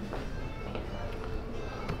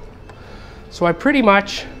 so I pretty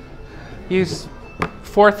much use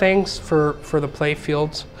 4 things for the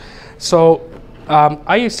playfields. So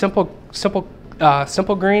I use simple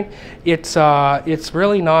green. It's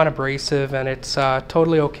really non-abrasive, and it's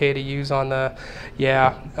totally okay to use on the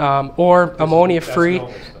or ammonia free.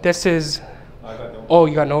 This is oh,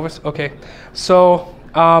 you got Novus? Okay, so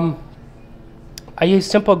I use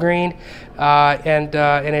simple green, and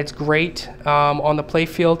it's great on the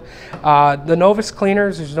playfield. The Novus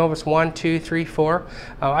cleaners, there's Novus 1, 2, 3, 4.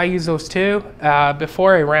 I use those too.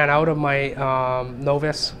 Before I ran out of my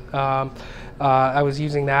Novus, I was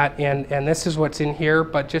using that, and this is what's in here,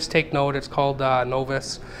 but just take note, it's called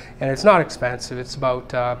Novus, and it's not expensive. It's about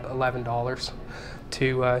 $11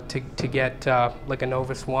 to get like a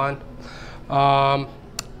Novus 1.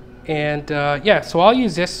 Yeah, so I'll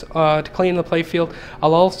use this to clean the playfield.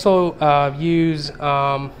 I'll also use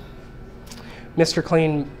Mr.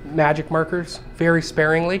 Clean magic markers very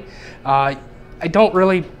sparingly. I don't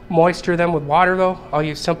really moisture them with water though. I'll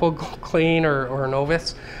use Simple Clean or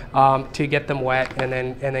Novus to get them wet and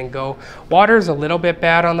then go. Water is a little bit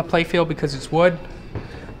bad on the playfield because it's wood,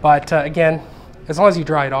 but again, as long as you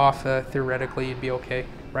dry it off, theoretically you'd be okay,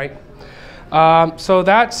 right? So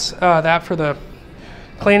that's that for the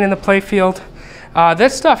cleaning the playfield.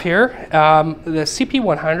 This stuff here, the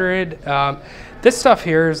CP100, this stuff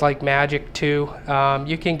here is like magic too.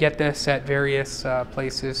 You can get this at various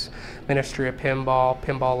places, Ministry of Pinball,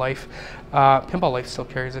 Pinball Life. Pinball Life still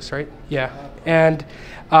carries this, right? Yeah. And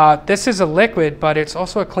this is a liquid, but it's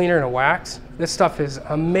also a cleaner and a wax. This stuff is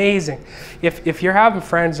amazing. If you're having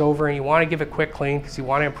friends over and you want to give a quick clean because you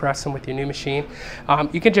want to impress them with your new machine,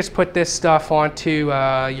 you can just put this stuff onto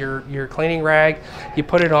your cleaning rag. You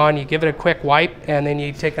put it on, you give it a quick wipe, and then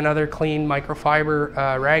you take another clean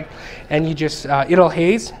microfiber rag, and you just it'll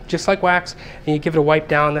haze just like wax, and you give it a wipe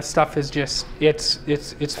down. This stuff is just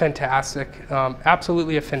it's fantastic,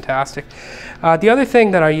 absolutely fantastic. The other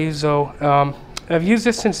thing that I use though. I've used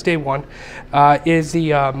this since day one, is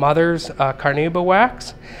the Mother's Carnauba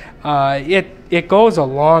wax. It goes a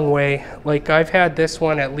long way. Like I've had this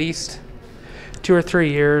one at least 2 or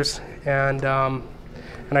 3 years, and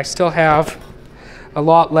I still have a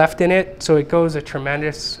lot left in it, so it goes a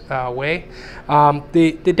tremendous way.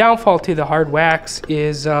 The downfall to the hard wax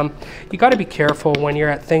is you got to be careful when you're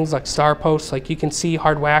at things like star posts. Like you can see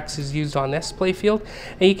hard wax is used on this playfield,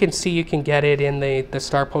 and you can see you can get it in the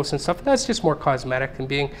star posts and stuff. That's just more cosmetic and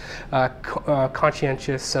being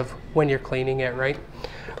conscientious of when you're cleaning it, right?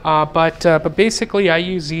 But basically I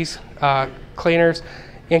use these cleaners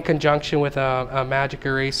in conjunction with a magic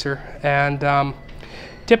eraser, and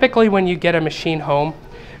typically when you get a machine home,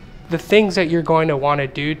 the things that you're going to want to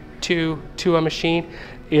do to a machine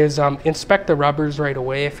is inspect the rubbers right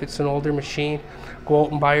away. If it's an older machine, go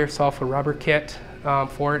out and buy yourself a rubber kit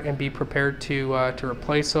for it and be prepared to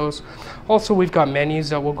replace those. Also, we've got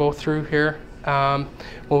menus that we'll go through here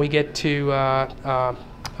when we get to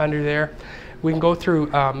under there. We can go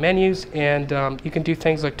through menus, and you can do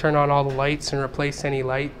things like turn on all the lights and replace any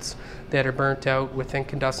lights that are burnt out with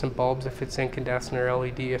incandescent bulbs if it's incandescent, or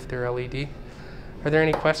LED if they're LED. Are there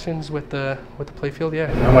any questions with the playfield yet?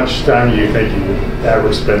 How much time do you think you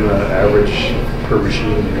would spend on average per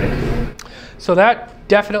machine, you think? So that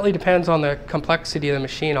definitely depends on the complexity of the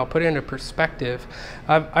machine. I'll put it into perspective.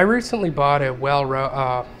 I recently bought a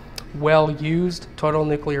well-used Total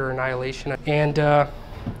Nuclear Annihilation, and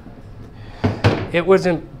it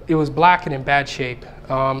was black and in bad shape.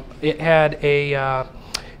 It had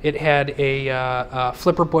a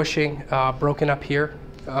flipper bushing broken up here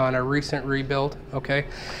on a recent rebuild. Okay,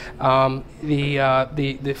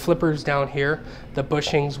 the flippers down here, the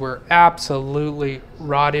bushings were absolutely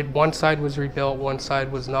rotted. One side was rebuilt, one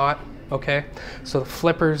side was not. Okay, so the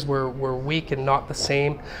flippers were weak and not the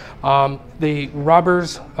same. The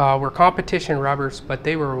rubbers were competition rubbers, but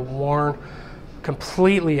they were worn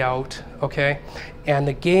completely out. Okay, and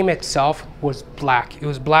the game itself was black. It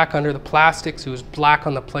was black under the plastics, it was black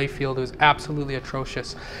on the playfield. It was absolutely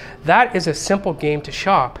atrocious. That is a simple game to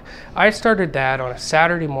shop. I started that on a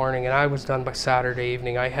Saturday morning, and I was done by Saturday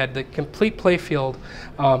evening. I had the complete playfield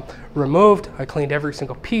removed. I cleaned every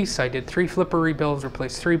single piece. I did 3 flipper rebuilds,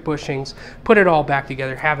 replaced 3 bushings, put it all back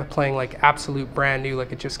together, have it playing like absolute brand new,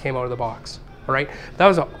 like it just came out of the box. All right, that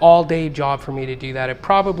was an all-day job for me to do that. It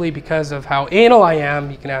probably, because of how anal I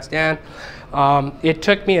am, you can ask Dan, it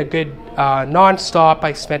took me a good non-stop.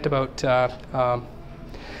 I spent about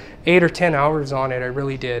 8 or 10 hours on it. I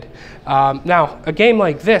really did. Now, a game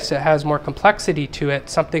like this, it has more complexity to it,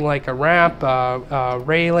 something like a ramp,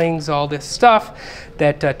 railings, all this stuff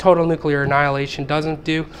that Total Nuclear Annihilation doesn't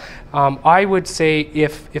do. I would say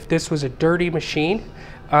if this was a dirty machine,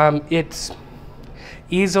 it's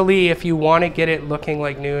easily, if you want to get it looking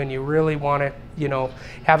like new and you really want to, you know,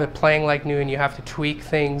 have it playing like new, and you have to tweak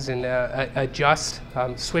things and adjust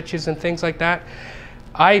switches and things like that,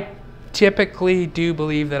 I typically do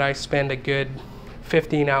believe that I spend a good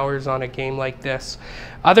 15 hours on a game like this.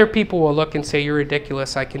 Other people will look and say, you're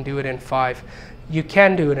ridiculous, I can do it in 5. You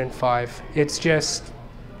can do it in 5. It's just,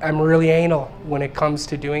 I'm really anal when it comes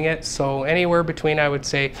to doing it. So anywhere between, I would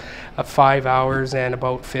say, 5 hours and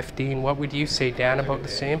about 15. What would you say, Dan? About the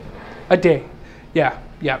same? A day. Yeah.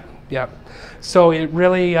 So it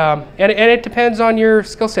really, and it depends on your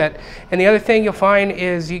skill set. And the other thing you'll find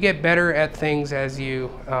is you get better at things as you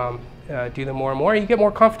do them more and more. You get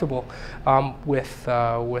more comfortable with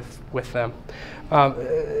them.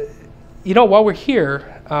 You know, while we're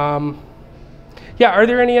here, yeah, are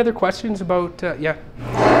there any other questions about, yeah?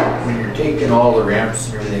 When you're taking all the ramps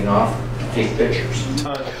and everything off, take pictures?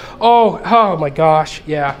 Oh my gosh,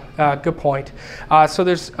 yeah, good point. So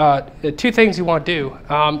there's two things you want to do.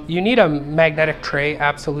 You need a magnetic tray,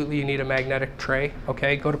 absolutely you need a magnetic tray,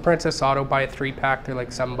 okay? Go to Princess Auto, buy a 3-pack, they're like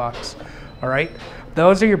 $7, all right?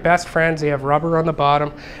 Those are your best friends, they have rubber on the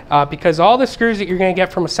bottom, because all the screws that you're gonna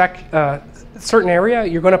get from a certain area,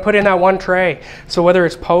 you're going to put in that one tray. So whether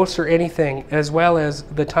it's posts or anything, as well as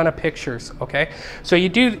the ton of pictures, okay? So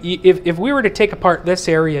if we were to take apart this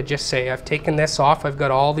area, just say I've taken this off, I've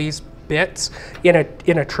got all these bits in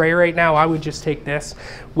a tray right now, I would just take this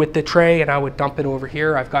with the tray and I would dump it over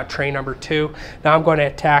here. I've got tray number 2. Now I'm going to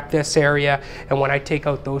attack this area, and when I take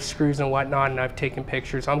out those screws and whatnot and I've taken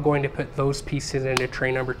pictures, I'm going to put those pieces into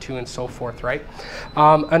tray number 2 and so forth, right?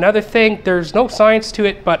 Another thing, there's no science to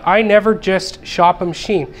it, but I never just shop a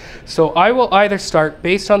machine. So I will either start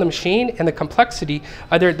based on the machine and the complexity,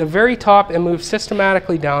 either at the very top and move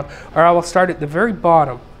systematically down, or I will start at the very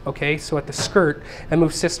bottom. Okay, so at the skirt and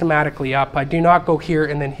move systematically up. I do not go here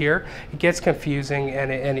and then here. It gets confusing,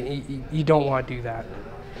 and you don't want to do that.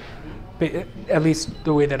 But at least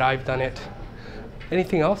the way that I've done it.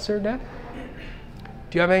 Anything else there, Dan?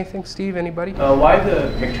 Do you have anything, Steve? Anybody? Why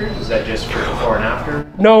the pictures? Is that just for before and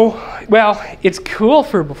after? No, well, it's cool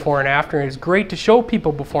for before and after, and it's great to show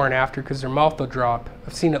people before and after because their mouth will drop.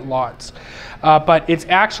 I've seen it lots. But it's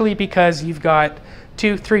actually because you've got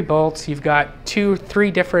 2-3 bolts, you've got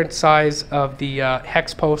 2-3 different size of the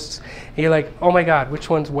hex posts, and you're like, oh my god, which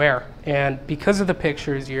one's where? And because of the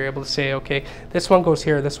pictures, you're able to say, okay, this one goes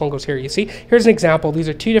here, this one goes here. You see, here's an example. These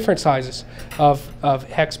are 2 different sizes of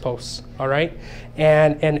hex posts, all right?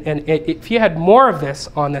 And if you had more of this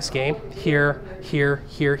on this game, here, here,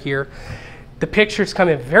 here, here, the pictures come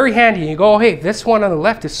in very handy. You go, oh, hey, this one on the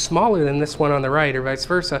left is smaller than this one on the right, or vice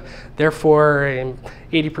versa. Therefore, I'm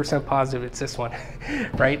 80% positive it's this one,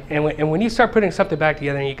 right? And when you start putting something back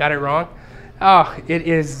together and you got it wrong, oh,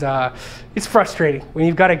 it's frustrating when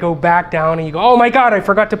you've got to go back down and you go, oh my God, I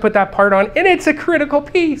forgot to put that part on, and it's a critical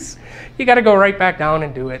piece. You got to go right back down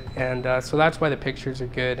and do it, and so that's why the pictures are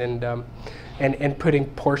good, and putting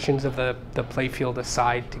portions of the playfield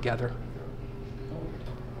aside together.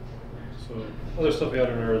 So other stuff we had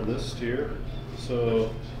on our list here.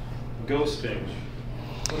 So ghosting,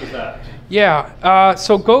 what is that? Yeah,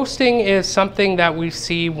 so ghosting is something that we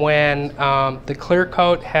see when the clear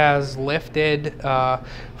coat has lifted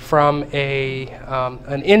from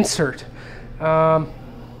an insert.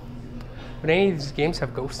 Would any of these games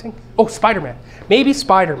have ghosting? Oh, Spider-Man. Maybe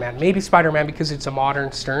Spider-Man. Maybe Spider-Man, because it's a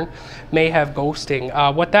modern stern, may have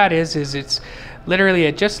ghosting. What that is it's literally,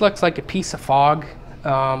 it just looks like a piece of fog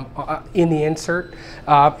in the insert,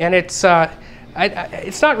 and it's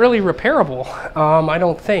not really repairable. I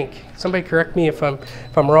don't think. Somebody correct me if I'm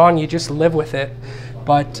wrong. You just live with it,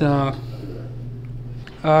 but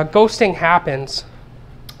ghosting happens.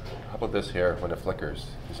 How about this here when it flickers?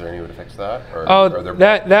 Is there any way to fix that? Or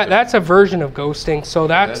that's a version of ghosting. So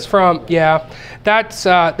that's from, yeah, that's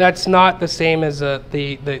not the same as the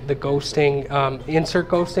ghosting insert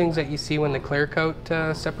ghostings that you see when the clear coat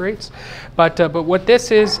separates. But what this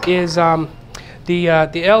is the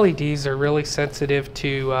LEDs are really sensitive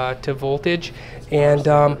to voltage, and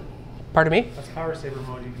pardon me. That's power saver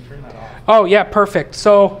mode. You can turn that off. Oh yeah, perfect.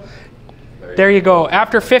 So. There you go.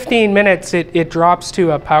 After 15 minutes, it drops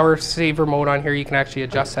to a power saver mode on here. You can actually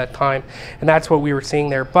adjust that time, and that's what we were seeing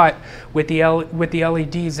there. But with the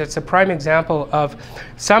LEDs, it's a prime example of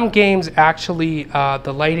some games actually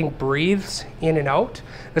the lighting breathes in and out,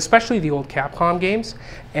 especially the old Capcom games,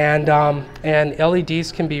 and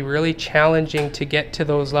LEDs can be really challenging to get to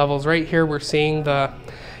those levels. Right here, you're seeing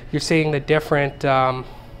the different.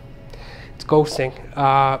 It's ghosting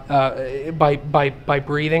by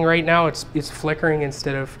breathing right now. It's flickering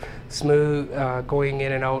instead of smooth, going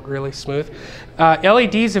in and out really smooth.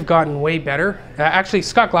 LEDs have gotten way better. Actually,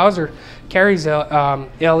 Scott Glauser carries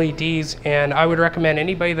LEDs, and I would recommend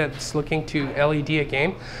anybody that's looking to LED a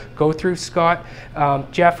game, go through Scott.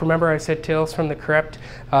 Jeff, remember I said Tales from the Crypt?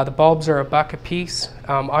 The bulbs are $1 a piece.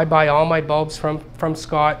 I buy all my bulbs from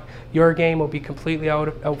Scott. Your game will be completely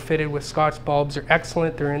outfitted with Scott's bulbs. They're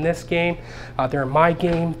excellent. They're in this game. They're in my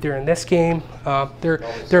game. They're in this game. They're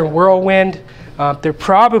in Whirlwind. There are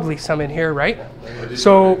probably some in here, right?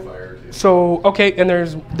 So okay, and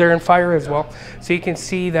they're in Fire as well. So you can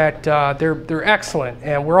see that they're excellent,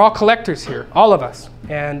 and we're all collectors here, all of us,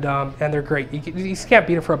 and they're great. You can't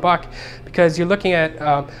beat it for $1 because you're looking at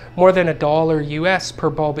more than $1 US per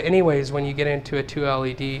bulb, anyways, when you get into a 2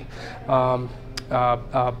 LED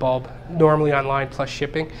bulb normally online plus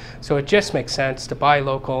shipping. So it just makes sense to buy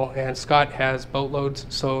local, and Scott has boatloads.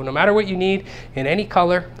 So no matter what you need in any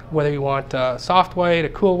color, whether you want a soft white, a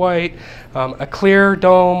cool white, a clear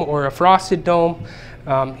dome, or a frosted dome,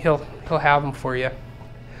 he'll have them for you.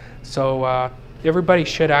 So everybody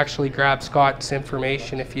should actually grab Scott's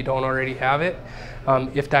information if you don't already have it.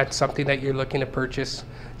 If that's something that you're looking to purchase,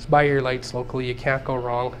 just buy your lights locally. You can't go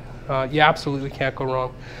wrong. You absolutely can't go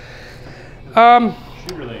wrong.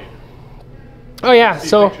 Shooter lane. Oh yeah,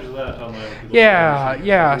 so Pictures of that on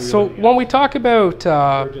yeah. So when we talk about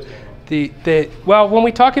when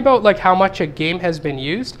we talk about like how much a game has been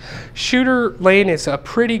used, shooter lane is a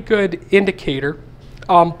pretty good indicator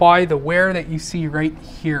by the wear that you see right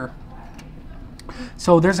here.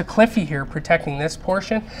 So there's a cliffy here protecting this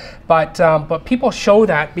portion, but people show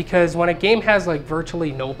that because when a game has like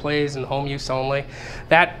virtually no plays and home use only,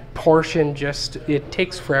 that portion just, it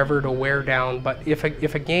takes forever to wear down. But if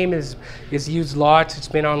a game is used lots, it's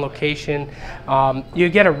been on location, you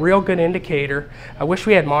get a real good indicator. I wish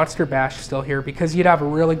we had Monster Bash still here because you'd have a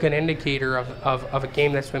really good indicator of a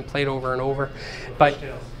game that's been played over and over. But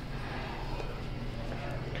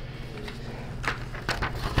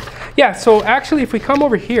yeah, so actually if we come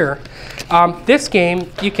over here, this game,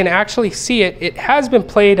 you can actually see it. It has been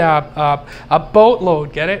played a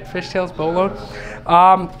boatload, get it? Fishtails boatload.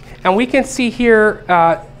 And we can see here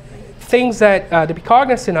things that to be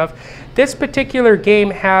cognizant of. This particular game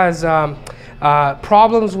has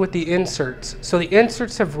problems with the inserts. So the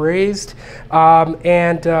inserts have raised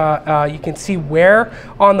and you can see wear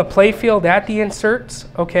on the playfield at the inserts,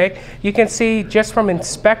 okay? You can see just from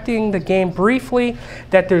inspecting the game briefly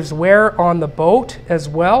that there's wear on the boat as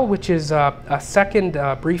well, which is a second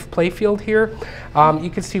brief playfield here.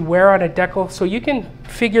 You can see wear on a decal, so you can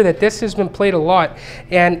figure that this has been played a lot.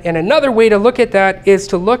 And another way to look at that is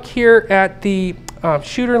to look here at the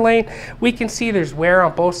shooter lane. We can see there's wear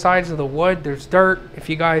on both sides of the wood. There's dirt, if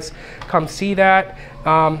you guys come see that.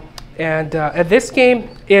 And this game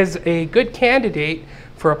is a good candidate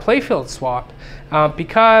for a playfield swap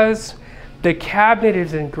because the cabinet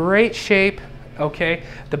is in great shape, okay?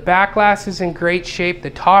 The back glass is in great shape.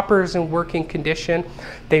 The topper is in working condition.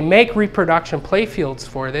 They make reproduction playfields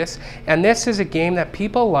for this, and this is a game that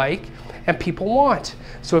people like and people want.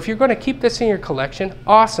 So if you're going to keep this in your collection,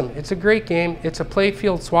 awesome. It's a great game. It's a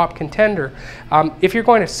playfield swap contender. If you're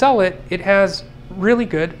going to sell it, it has really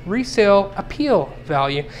good resale appeal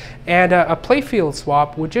value, and a playfield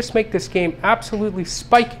swap would just make this game absolutely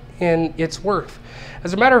spike in its worth.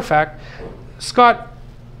 As a matter of fact, Scott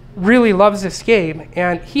really loves this game,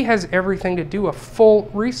 and he has everything to do a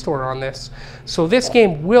full restore on this. So this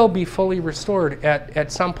game will be fully restored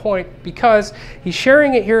at some point because he's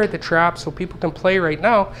sharing it here at the trap so people can play right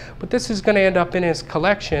now, but this is going to end up in his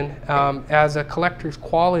collection as a collector's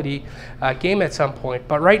quality game at some point.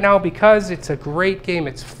 But right now, because it's a great game,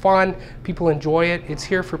 it's fun, people enjoy it, it's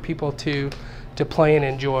here for people to play and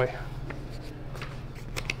enjoy.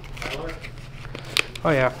 Oh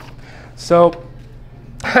yeah. So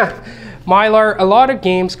Mylar, a lot of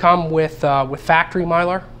games come with factory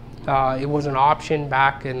Mylar. It was an option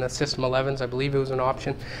back in the System 11s, I believe it was an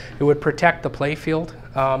option. It would protect the playfield.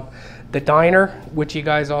 The diner, which you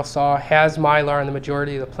guys all saw, has Mylar in the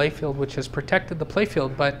majority of the playfield, which has protected the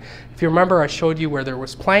playfield. But if you remember, I showed you where there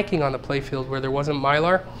was planking on the playfield where there wasn't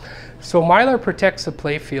Mylar. So Mylar protects the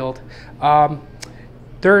playfield.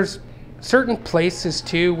 There's certain places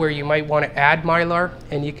too where you might want to add Mylar,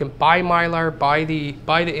 and you can buy Mylar by the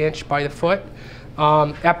inch, by the foot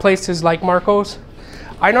at places like Marco's.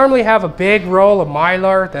 I normally have a big roll of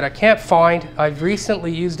Mylar that I can't find. I've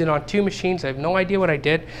recently used it on 2 machines. I have no idea what I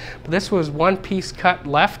did, but this was one piece cut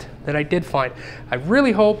left that I did find. I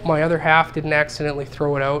really hope my other half didn't accidentally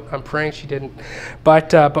throw it out. I'm praying she didn't.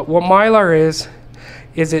 But what Mylar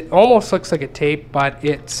is it almost looks like a tape, but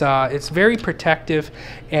it's very protective,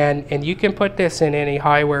 and you can put this in any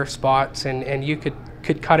high wear spots, and you could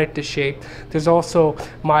cut it to shape. There's also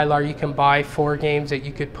Mylar you can buy for games that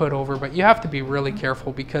you could put over, but you have to be really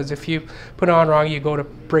careful because if you put it on wrong, you go to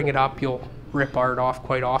bring it up, you'll rip art off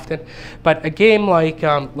quite often. But a game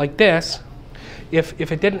like this,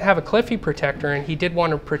 if it didn't have a Cliffy protector and he did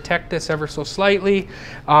want to protect this ever so slightly,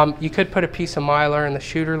 you could put a piece of Mylar in the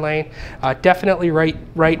shooter lane, definitely right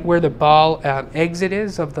where the ball exit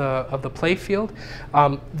is of the play field.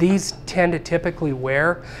 These tend to typically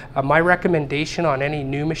wear. My recommendation on any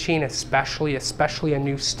new machine, especially a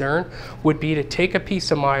new stern, would be to take a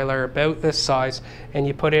piece of Mylar about this size and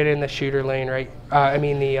you put it in the shooter lane, right?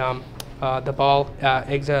 the ball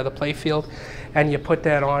exit out of the play field, and you put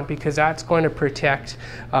that on because that's going to protect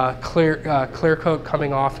clear coat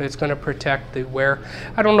coming off. It's going to protect the wear.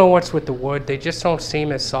 I don't know what's with the wood. They just don't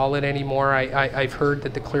seem as solid anymore. I've heard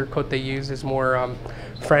that the clear coat they use is more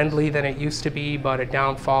friendly than it used to be, but a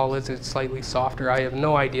downfall is it's slightly softer. I have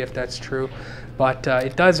no idea if that's true, but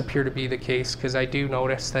it does appear to be the case because I do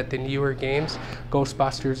notice that the newer games,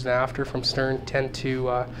 Ghostbusters and after from Stern, tend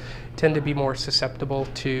to be more susceptible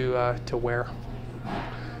to wear.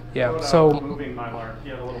 Yeah. So moving Mylar,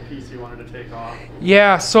 you had a little piece you wanted to take off.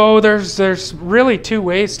 Yeah. So there's really two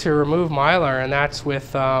ways to remove Mylar, and that's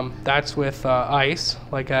with ice,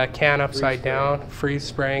 like a can upside down, freeze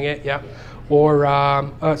spraying it. Yeah. Or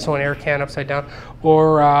so an air can upside down.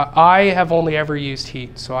 Or I have only ever used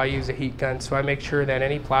heat, so I use a heat gun. So I make sure that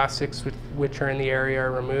any plastics which are in the area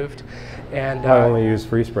are removed. And I only use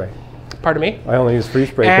freeze spray. Pardon me? I only use freeze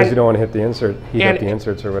spray because you don't want to hit the insert, heat up the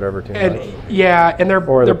inserts or whatever too much. Yeah, and they're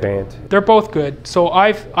the paint. They're both good. So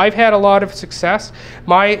I've had a lot of success.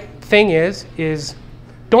 My thing is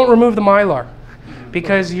don't remove the Mylar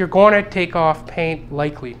because you're going to take off paint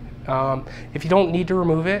likely. If you don't need to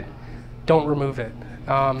remove it, don't remove it.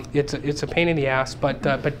 It's a pain in the ass, but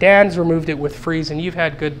Dan's removed it with freeze, and you've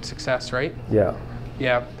had good success, right? Yeah.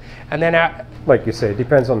 Yeah, and then like you say, it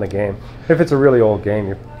depends on the game. If it's a really old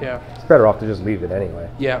game, it's better off to just leave it anyway.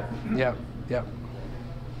 Yeah.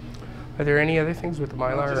 Are there any other things with the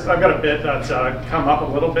Mylar? I've got a bit that's come up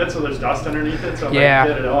a little bit, so there's dust underneath it, so I might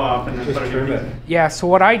get it off and then just put it trim in. it. Yeah. So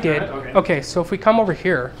what I did. Okay. So if we come over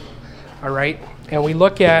here, all right, and we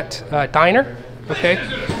look at diner. Okay.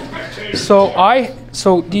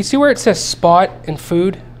 So do you see where it says spot and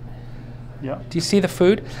food? Yeah. Do you see the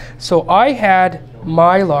food? So I had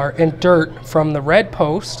Mylar and dirt from the red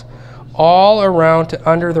post all around to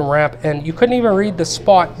under the ramp, and you couldn't even read the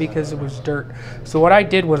spot because it was dirt. So what I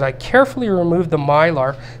did was I carefully removed the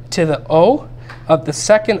Mylar to the O of the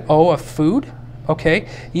second O of food. Okay,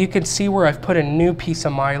 you can see where I've put a new piece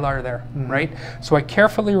of Mylar there, right? So I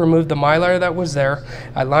carefully removed the Mylar that was there.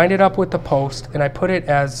 I lined it up with the post, and I put it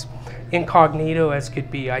as incognito as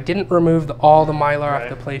could be. I didn't remove all the Mylar off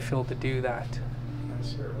the playfield to do that.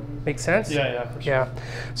 Make sense? Yeah, for sure. Yeah.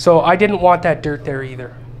 So I didn't want that dirt there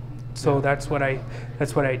either. So that's what I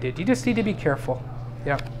did. You just need to be careful.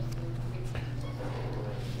 Yeah.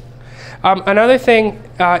 Another thing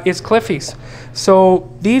is Cliffies.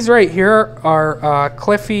 So these right here are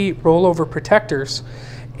Cliffy rollover protectors,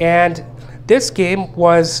 and this game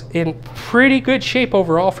was in pretty good shape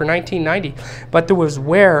overall for 1990, but there was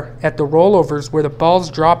wear at the rollovers where the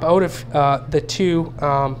balls drop out of the two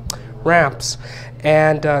ramps.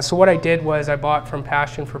 And so what I did was I bought from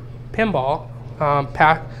Passion for Pinball,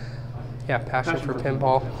 Passion for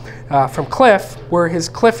Pinball, from Cliff, where his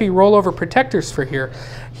Cliffy rollover protectors for here.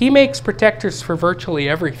 He makes protectors for virtually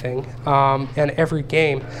everything and every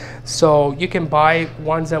game. So you can buy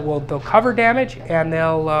ones that they'll cover damage, and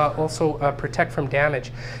they'll also protect from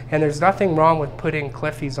damage. And there's nothing wrong with putting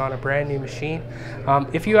Cliffies on a brand new machine.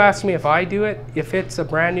 If you ask me if I do it, if it's a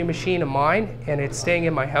brand new machine of mine and it's staying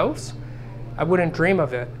in my house, I wouldn't dream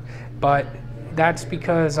of it. But that's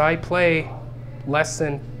because I play less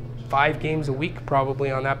than 5 games a week probably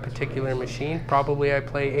on that particular machine. Probably I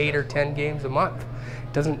play 8 or 10 games a month.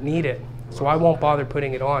 Doesn't need it, so I won't bother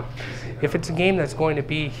putting it on. If it's a game that's going to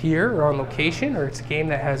be here or on location, or it's a game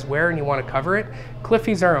that has wear and you want to cover it,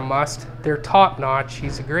 Cliffies are a must. They're top notch.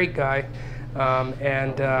 He's a great guy,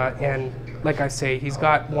 and like I say, he's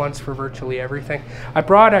got ones for virtually everything. I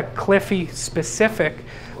brought a Cliffy specific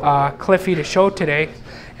Cliffy to show today,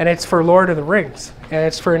 and it's for Lord of the Rings, and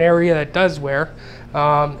it's for an area that does wear.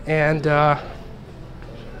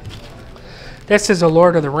 This is a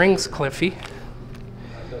Lord of the Rings Cliffy.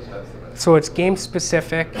 So it's game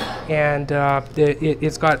specific, and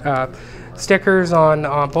it's got stickers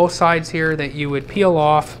on both sides here that you would peel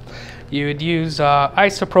off. You would use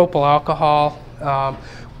isopropyl alcohol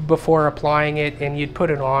before applying it, and you'd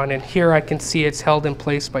put it on. And here I can see it's held in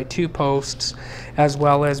place by 2 posts, as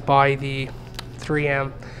well as by the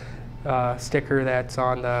 3M sticker that's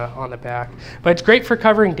on the back. But it's great for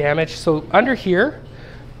covering damage. So under here,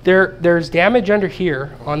 there's damage under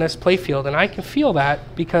here on this playfield, and I can feel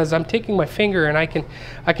that because I'm taking my finger and I can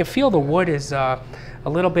feel the wood is a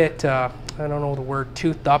little bit I don't know the word,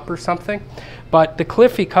 toothed up or something, but the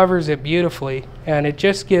Cliffy covers it beautifully, and it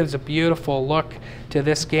just gives a beautiful look to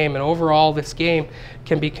this game. And overall, this game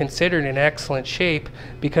can be considered in excellent shape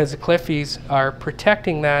because the Cliffies are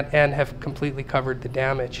protecting that and have completely covered the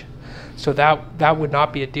damage. So that would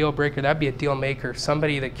not be a deal breaker. That'd be a deal maker.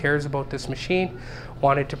 Somebody that cares about this machine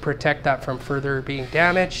wanted to protect that from further being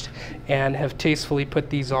damaged, and have tastefully put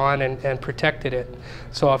these on and protected it.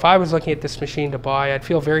 So if I was looking at this machine to buy, I'd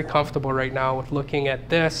feel very comfortable right now with looking at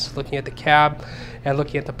this, looking at the cab, and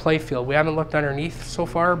looking at the playfield. We haven't looked underneath so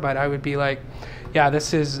far, but I would be like, yeah,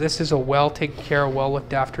 this is a well taken care of, well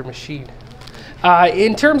looked after machine.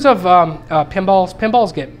 In terms of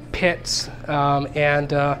pinballs get pits, and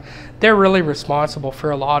they're really responsible for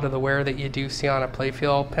a lot of the wear that you do see on a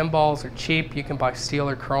playfield. Pinballs are cheap. You can buy steel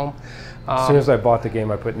or chrome. As soon as I bought the game,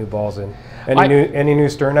 I put new balls in. Any new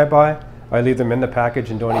Stern I buy, I leave them in the package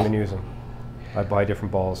and don't even use them. I buy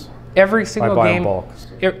different balls. Every single game, bulk.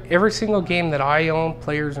 Every single game that I own,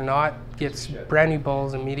 players or not, gets brand new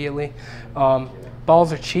balls immediately.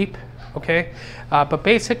 Balls are cheap, okay? But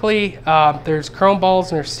basically, there's chrome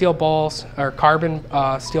balls and there's steel balls, or carbon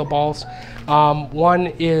steel balls. One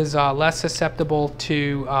is less susceptible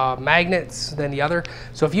to magnets than the other.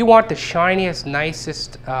 So if you want the shiniest,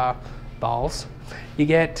 nicest balls, you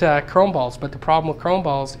get chrome balls. But the problem with chrome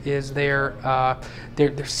balls is they're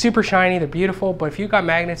super shiny, they're beautiful, but if you've got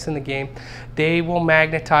magnets in the game, they will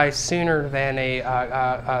magnetize sooner than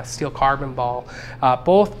a steel carbon ball.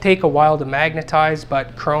 Both take a while to magnetize,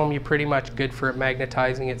 but chrome, you're pretty much good for it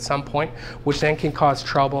magnetizing at some point, which then can cause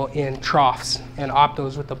trouble in troughs and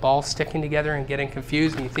optos with the balls sticking together and getting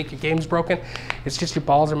confused and you think your game's broken. It's just your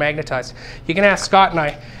balls are magnetized. You can ask Scott and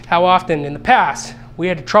I how often in the past we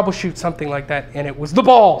had to troubleshoot something like that, and it was the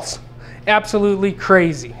balls. Absolutely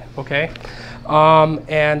crazy, okay?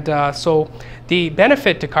 So the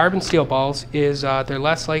benefit to carbon steel balls is they're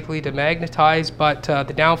less likely to magnetize, but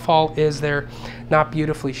the downfall is they're not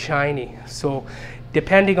beautifully shiny. So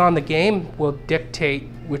depending on the game will dictate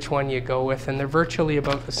which one you go with, and they're virtually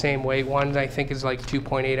about the same weight. One I think is like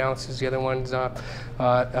 2.8 ounces, the other one's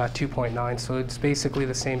 2.9, so it's basically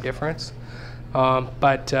the same difference.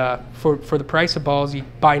 But for the price of balls, you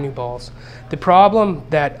buy new balls. The problem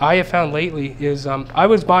that I have found lately is I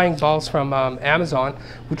was buying balls from Amazon,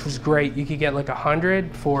 which was great. You could get like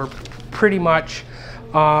 100 for pretty much,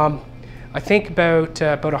 I think about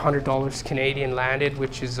 $100 Canadian landed,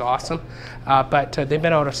 which is awesome. But they've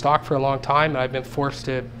been out of stock for a long time, and I've been forced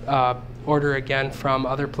to order again from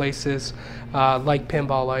other places like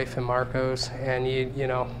Pinball Life and Marco's, and you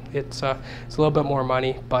know it's a little bit more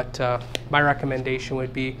money, but my recommendation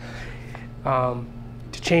would be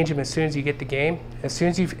to change them as soon as you get the game. As soon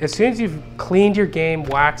as you've cleaned your game,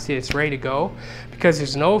 waxed it, it's ready to go, because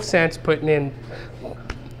there's no sense putting in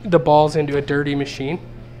the balls into a dirty machine.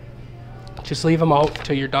 Just leave them out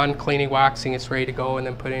till you're done cleaning, waxing, it's ready to go, and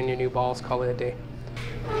then put in your new balls, call it a day.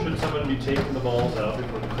 Should someone be taking the balls out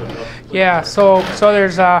before they put it up? Yeah, so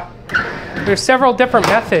there's several different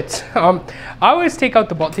methods. I always take out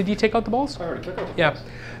the ball. Did you take out the balls? I already took out the balls. Yeah.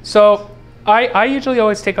 So I usually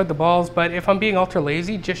always take out the balls, but if I'm being ultra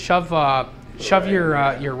lazy, just shove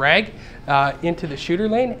your rag into the shooter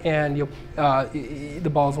lane, and the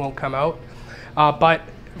balls won't come out. But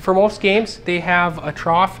for most games, they have a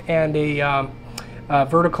trough and a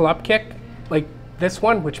vertical up kick, like this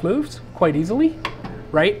one, which moves quite easily,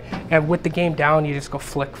 right? And with the game down, you just go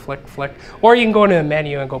flick, flick, flick. Or you can go into the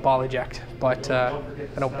menu and go ball eject, but I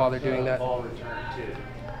don't bother doing that.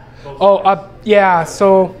 Oh, yeah,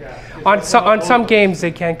 so on some games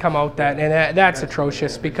they can come out that, and that's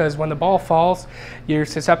atrocious, because when the ball falls, you're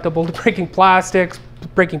susceptible to breaking plastics,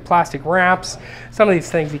 breaking plastic ramps. Some of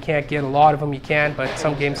these things you can't get, a lot of them you can, but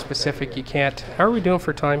some game specific you can't. How are we doing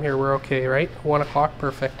for time here? We're okay, right? 1 o'clock,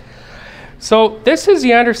 perfect. So this is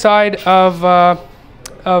the underside of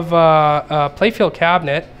playfield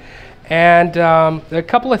cabinet, and there are a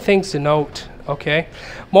couple of things to note. Okay,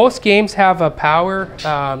 most games have a power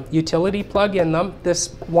utility plug in them.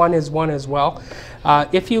 This one is one as well.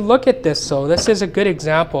 If you look at this, so this is a good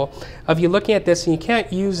example of you looking at this, and you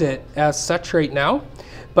can't use it as such right now,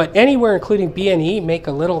 but anywhere including B&E make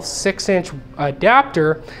a little 6-inch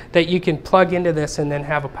adapter that you can plug into this and then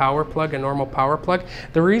have a power plug, a normal power plug.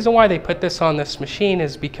 The reason why they put this on this machine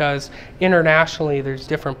is because internationally there's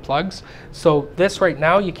different plugs. So this right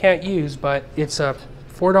now you can't use, but it's a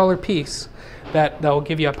 $4 piece that will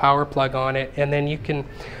give you a power plug on it, and then you can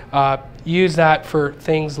use that for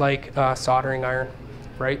things like soldering iron,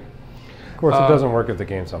 right? Of course, it doesn't work if the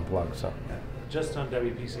game's unplugged. So Just on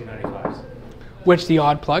WPC 95s. Which the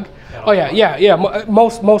odd plug? Oh yeah.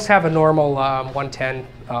 Most have a normal 110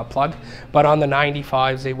 plug, but on the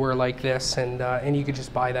 95s they were like this, and you could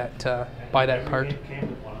just buy that part. It came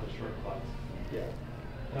with one of the short plugs.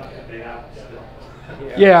 Yeah. They have still.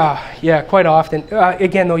 Yeah, quite often.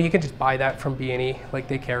 Again, though, you can just buy that from B&E, like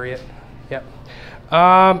they carry it. Yep.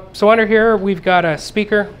 So under here, we've got a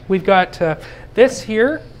speaker. We've got this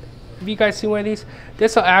here. Have you guys seen one of these?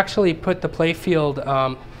 this will actually put the playfield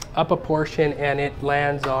up a portion, and it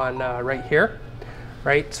lands on right here,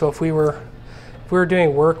 right? So if we were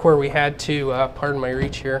doing work where we had to, pardon my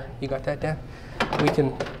reach here, you got that, Dan? We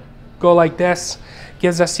can go like this.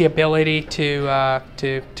 Gives us the ability to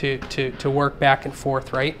work back and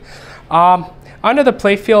forth, right? Under the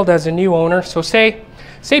playfield as a new owner, so say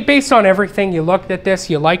based on everything, you looked at this,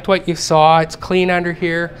 you liked what you saw, it's clean under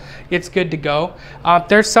here, it's good to go.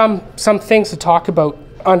 There's some things to talk about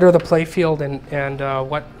under the playfield and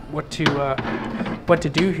what to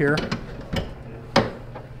do here.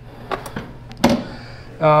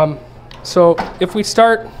 So if we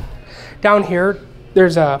start down here,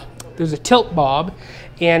 there's a tilt bob,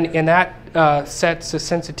 and that sets the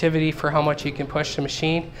sensitivity for how much you can push the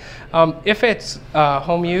machine. If it's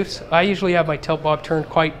home use, I usually have my tilt bob turned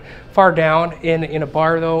quite far down. In a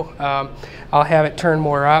bar though, I'll have it turned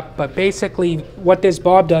more up. But basically what this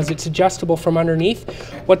bob does, it's adjustable from underneath.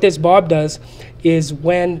 What this bob does is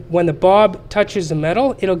when the bob touches the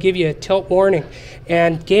metal, it'll give you a tilt warning.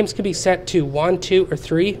 And games can be set to 1, 2, or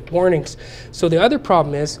 3 warnings. So the other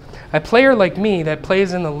problem is, a player like me that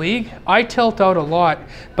plays in the league, I tilt out a lot,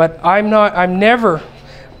 but I'm never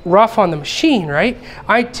rough on the machine, right?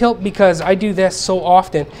 I tilt because I do this so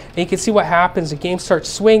often, and you can see what happens. The game starts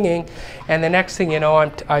swinging, and the next thing you know,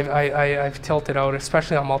 I've tilted out,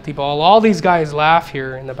 especially on multi-ball. All these guys laugh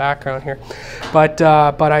here in the background here, but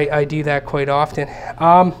I do that quite often.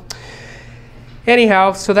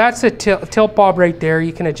 Anyhow, so that's a tilt bob right there.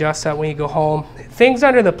 You can adjust that when you go home. Things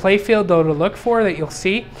under the playfield though to look for that you'll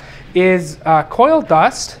see is coil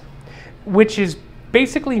dust, which is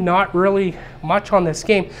basically not really much on this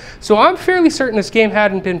game. So I'm fairly certain this game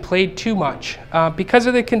hadn't been played too much because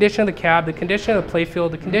of the condition of the cab, the condition of the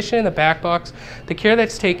playfield, the condition in the back box, the care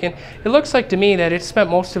that's taken. It looks like to me that it spent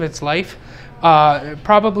most of its life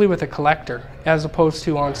probably with a collector as opposed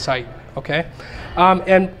to on site, okay?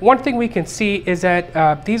 And one thing we can see is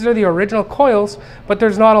that these are the original coils, but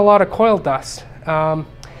there's not a lot of coil dust. So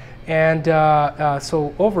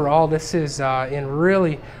overall, this is in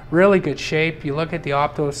really good shape. You look at the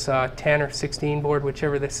Optos 10 or 16 board,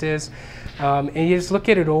 whichever this is, and you just look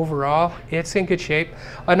at it overall, it's in good shape.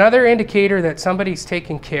 Another indicator that somebody's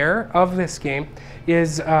taken care of this game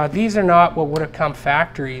is these are not what would have come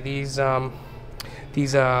factory. These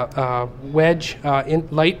wedge,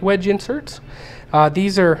 light wedge inserts.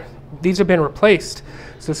 These have been replaced.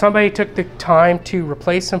 So somebody took the time to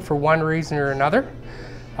replace them for one reason or another.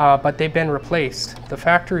 But they've been replaced. The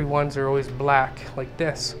factory ones are always black like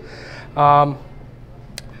this.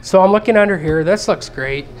 So I'm looking under here. This looks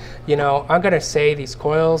great. You know, I'm going to say these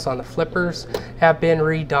coils on the flippers have been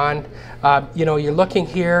redone. You know, you're looking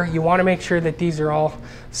here. You want to make sure that these are all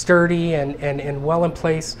sturdy and well in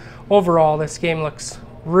place. Overall, this game looks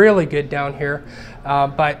really good down here.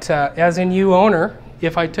 But as a new owner,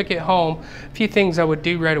 if I took it home, a few things I would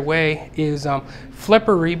do right away is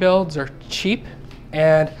flipper rebuilds are cheap.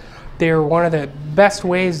 And they're one of the best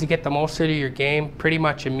ways to get the most out of your game pretty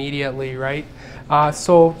much immediately, right?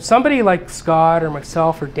 So somebody like Scott or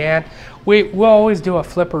myself or Dan, we'll always do a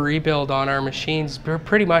flipper rebuild on our machines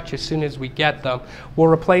pretty much as soon as we get them. We'll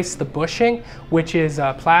replace the bushing, which is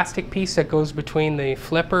a plastic piece that goes between the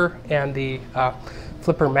flipper and the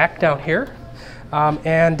flipper mech down here.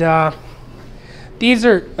 These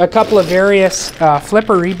are a couple of various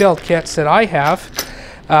flipper rebuild kits that I have.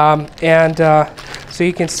 So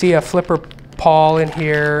you can see a flipper pawl in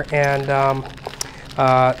here and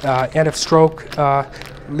end of stroke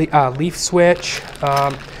leaf switch.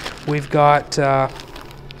 We've got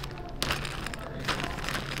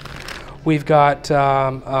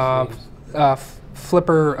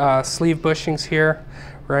flipper sleeve bushings here,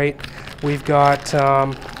 right? We've got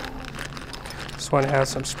this one has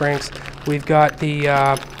some springs. We've got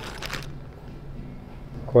the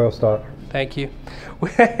coil stop. Thank you.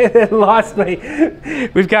 Lost me.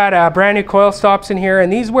 We've got brand new coil stops in here,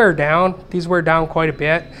 and these wear down. These wear down quite a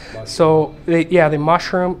bit. So they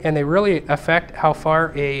mushroom, and they really affect how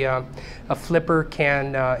far a flipper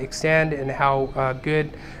can extend and how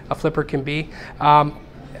good a flipper can be.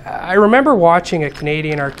 I remember watching a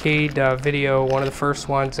Canadian arcade video, one of the first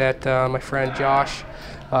ones that my friend Josh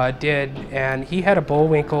did, and he had a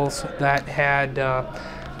Bullwinkles that had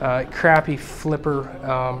crappy flipper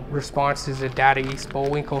responses to Data East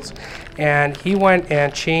Bullwinkles, and he went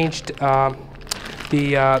and changed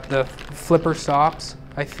the flipper stops.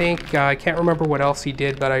 I think I can't remember what else he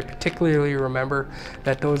did, but I particularly remember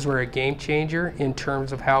that those were a game changer in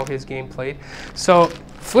terms of how his game played. So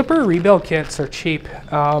flipper rebuild kits are cheap,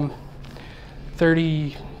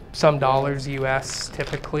 $30 some US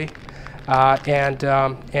typically. and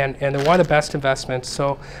they're one of the best investments.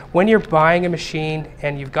 So when you're buying a machine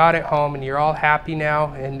and you've got it home and you're all happy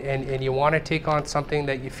now, and you want to take on something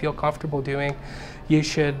that you feel comfortable doing, you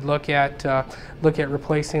should look at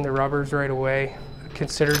replacing the rubbers right away.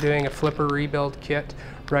 Consider doing a flipper rebuild kit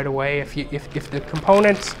right away. If the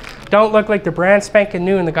components don't look like they're brand spanking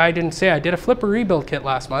new and the guy didn't say, I did a flipper rebuild kit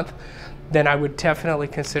last month, then I would definitely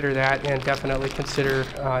consider that, and definitely consider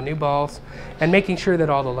new balls and making sure that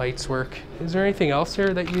all the lights work. Is there anything else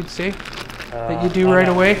there that you'd say that you do right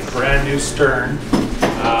away? Brand new stern.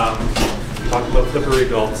 Talk about flipper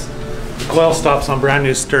rebuilds. The coil stops on brand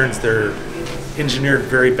new sterns, they're engineered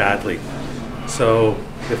very badly. So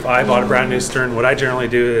if I bought a brand new stern, what I generally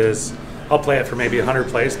do is I'll play it for maybe 100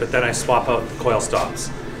 plays, but then I swap out the coil stops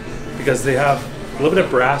because they have a little bit of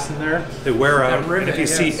brass in there. They wear out, and if you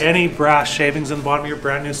see any brass shavings in the bottom of your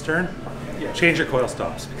brand new stern, change your coil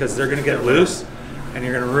stops because they're going to get loose and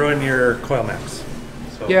you're going to ruin your coil mix.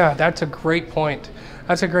 So. Yeah, that's a great point.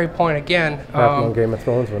 That's a great point. Again, happened on Game of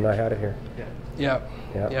Thrones when I had it here. Yeah.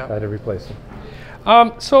 Yeah, I had to replace it.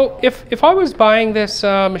 So if I was buying this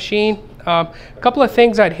machine, a couple of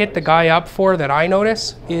things I'd hit the guy up for that I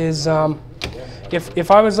notice is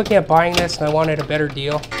if I was looking at buying this and I wanted a better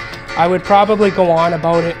deal, I would probably go on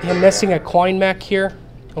about him missing a coin mech here.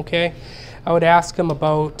 Okay, I would ask him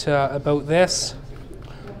about this,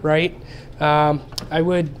 right? I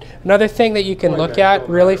would. Another thing that you can look at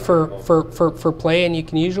really for play, and you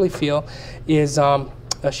can usually feel, is a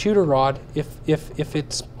shooter rod if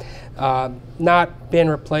it's not been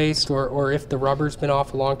replaced, or if the rubber's been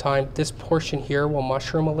off a long time. This portion here will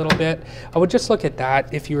mushroom a little bit. I would just look at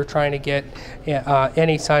that if you were trying to get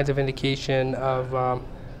any signs of indication of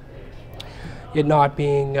it not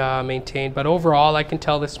being maintained. But overall, I can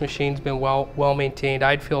tell this machine's been well maintained.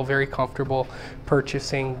 I'd feel very comfortable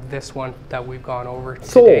purchasing this one that we've gone over today.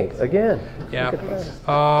 Sold again. Yeah.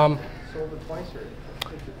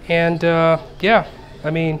 Yeah, I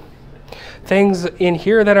mean, things in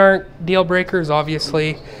here that aren't deal breakers,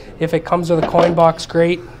 obviously. If it comes with a coin box,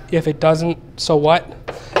 great. If it doesn't, so what?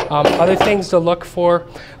 Other things to look for,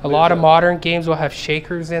 a lot of modern games will have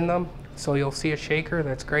shakers in them. So you'll see a shaker,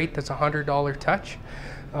 that's great. That's a $100 touch,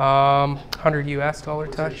 $100 US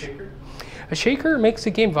touch. A shaker makes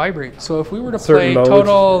the game vibrate. So if we were to play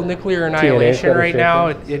Total Nuclear Annihilation right now,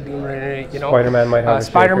 you know, Spider-Man might have a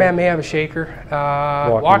shaker. Spider-Man may have a shaker.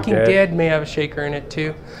 Walking Dead may have a shaker in it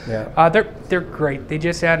too. Yeah. They're great. They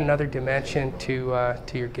just add another dimension to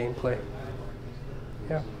your gameplay.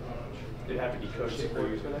 Yeah. Did it have to be coached for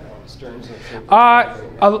you?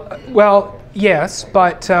 Well, yes,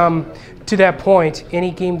 but to that point,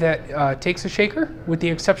 any game that takes a shaker, with the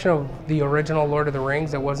exception of the original Lord of the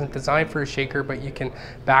Rings that wasn't designed for a shaker, but you can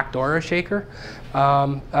backdoor a shaker,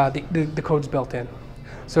 the code's built in.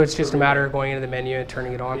 So it's just a matter of going into the menu and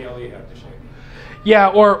turning it on. Yeah,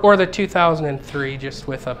 or the 2003 just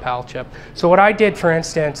with a PAL chip. So what I did, for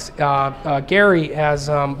instance, Gary has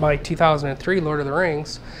my 2003 Lord of the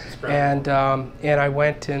Rings, and I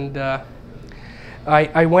went and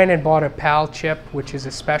I went and bought a PAL chip, which is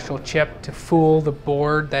a special chip to fool the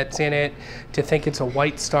board that's in it, to think it's a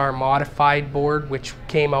White Star modified board, which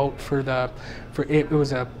came out it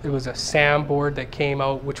was a SAM board that came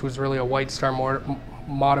out, which was really a White Star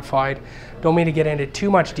modified. Don't mean to get into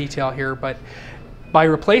too much detail here, but by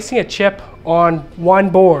replacing a chip on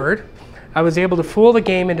one board, I was able to fool the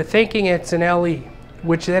game into thinking it's an LE,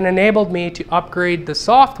 which then enabled me to upgrade the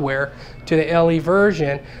software to the LE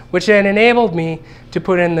version, which then enabled me to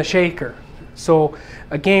put in the shaker. So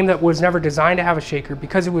a game that was never designed to have a shaker,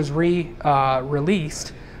 because it was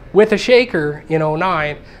released with a shaker in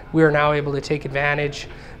 09, we are now able to take advantage.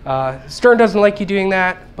 Stern doesn't like you doing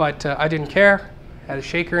that, but I didn't care. Had a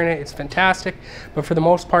shaker in it, it's fantastic. But for the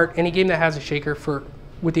most part, any game that has a shaker,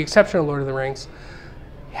 with the exception of Lord of the Rings,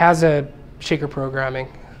 has a shaker programming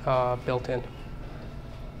built in.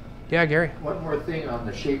 Yeah, Gary. One more thing on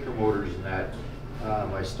the shaker motors and that.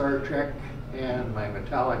 My Star Trek and my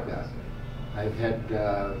Metallica, I've had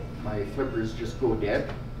my flippers just go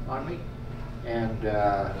dead on me. And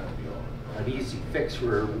an easy fix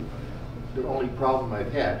for the only problem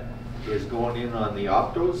I've had is going in on the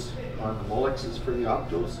optos, on the Molexes for the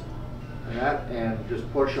optos, and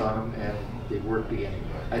just push on them and they work again.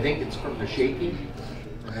 I think it's from the shaking.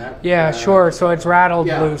 Yeah, sure. So it's rattled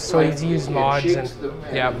loose. So he's used mods and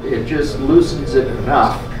it just loosens it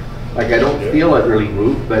enough. Like I don't feel it really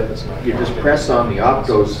move, but you just press on the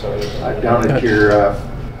optos down at your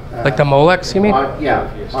like the Molex, you mean?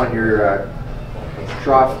 On your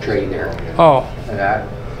trough tray there. Oh.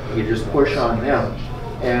 And you just push on them,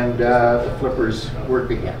 and the flippers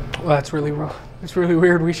work again. Well, that's really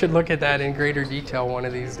weird. We should look at that in greater detail one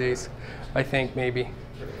of these days. I think maybe.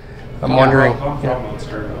 I'm wondering.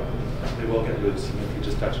 They will get loose if you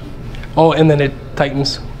just touch them. Oh, and then it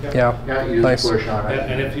tightens. Yeah. Yeah, you Nice. just push on it.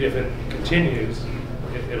 And if it continues,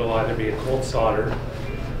 it'll either be a cold solder,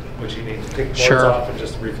 which you need to take boards Sure. off and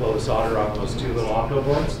just reflow the solder on those two little opto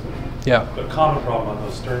boards. Yeah. The common problem on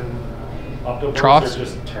those stern opto boards, Troughs? they're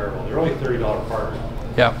just terrible. They're only $30 part,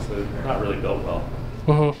 Yeah. so they're not really built well.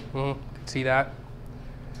 Could see that.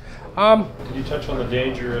 Did you touch on the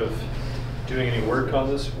danger of doing any work on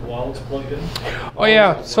this while it's plugged in? Oh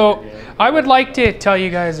yeah, so I would like to tell you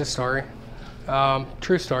guys a story,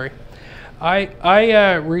 true story.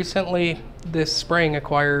 I recently, this spring,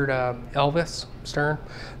 acquired Elvis stern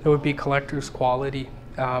that would be collector's quality.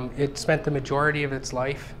 It spent the majority of its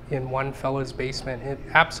life in one fellow's basement.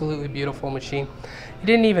 Absolutely beautiful machine. He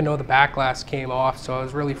didn't even know the back glass came off, so I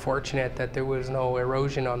was really fortunate that there was no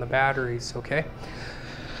erosion on the batteries, okay?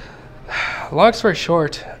 Long story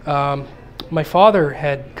short, my father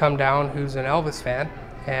had come down, who's an Elvis fan,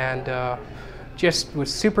 and just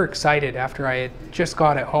was super excited after I had just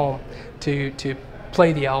got it home to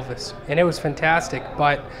play the Elvis, and it was fantastic,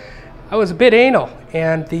 but I was a bit anal,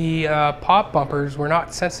 and the pop bumpers were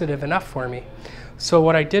not sensitive enough for me. So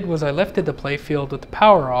what I did was I lifted the playfield with the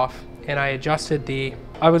power off, and I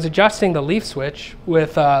was adjusting the leaf switch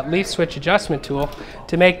with a leaf switch adjustment tool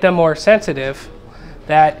to make them more sensitive.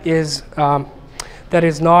 That is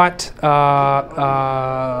not,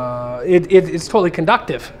 it's totally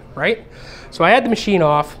conductive, right? So I had the machine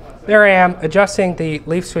off. There I am adjusting the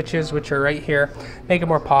leaf switches, which are right here, make it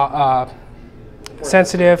more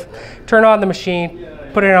sensitive. Turn on the machine,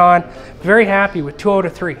 put it on. Very happy with 2 out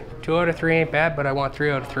of 3. 2 out of 3 ain't bad, but I want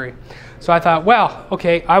 3 out of 3. So I thought, well,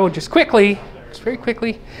 okay, I will just very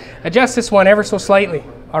quickly adjust this one ever so slightly.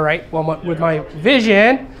 All right, well, with my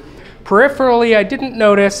vision, peripherally, I didn't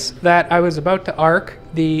notice that I was about to arc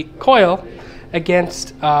the coil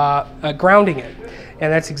against grounding it.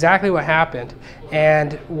 And that's exactly what happened.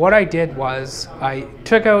 And what I did was I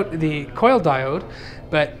took out the coil diode,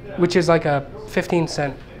 which is like a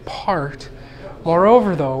 15-cent part.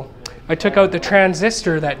 Moreover, though, I took out the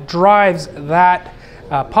transistor that drives that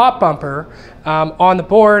pop bumper on the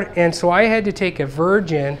board. And so I had to take a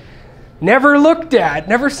virgin, never looked at,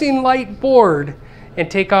 never seen light board, and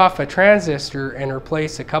take off a transistor and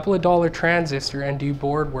replace a couple of dollar transistor and do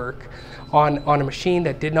board work on a machine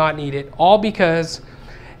that did not need it, all because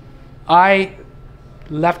I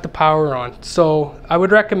left the power on. So I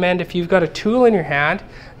would recommend, if you've got a tool in your hand,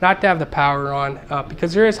 not to have the power on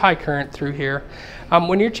because there is high current through here.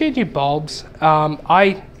 When you're changing bulbs,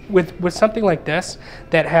 with something like this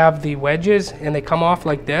that have the wedges and they come off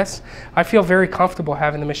like this, I feel very comfortable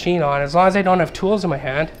having the machine on as long as I don't have tools in my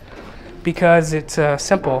hand, because it's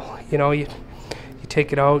simple. You know, you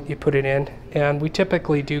take it out, you put it in, and we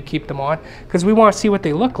typically do keep them on because we want to see what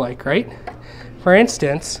they look like, right? For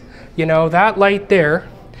instance, you know, that light there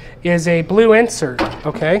is a blue insert,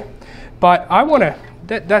 okay? But I want to,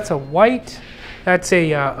 that's a white LED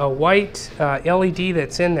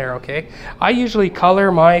that's in there, okay? I usually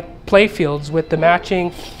color my playfields with the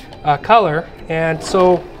matching color, and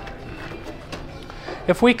so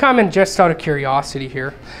if we come in, just out of curiosity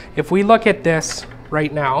here, if we look at this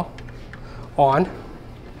right now on,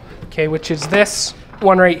 okay, which is this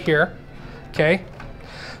one right here, okay?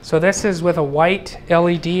 So this is with a white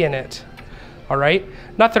LED in it, all right?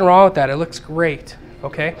 Nothing wrong with that, it looks great,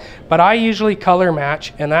 okay? But I usually color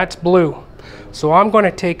match, and that's blue. So I'm going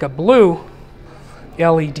to take a blue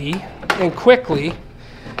LED and quickly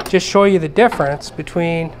just show you the difference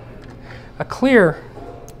between a clear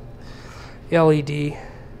LED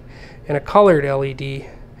and a colored LED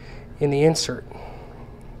in the insert.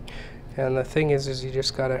 And the thing is you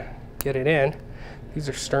just got to get it in. These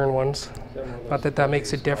are Stern ones. Not that that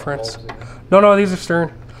makes a difference. No, these are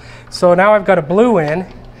Stern. So now I've got a blue in,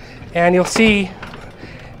 and you see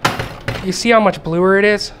how much bluer it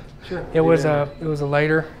is? Sure. It was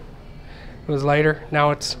lighter. It was lighter.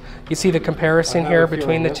 Now it's, you see the comparison here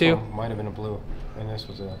between the two? Might have been a blue, and this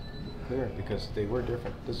was a clear, because they were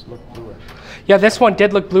different. This looked bluer. Yeah, this one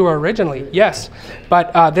did look bluer originally, yes.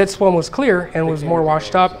 But this one was clear and was more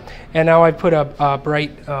washed up, and now I put a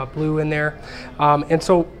bright blue in there. And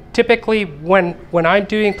so typically when I'm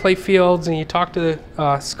doing play fields, and you talk to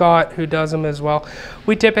Scott, who does them as well,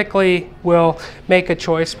 we typically will make a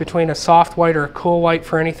choice between a soft white or a cool white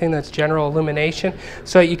for anything that's general illumination,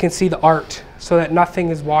 so that you can see the art, so that nothing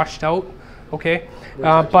is washed out, okay?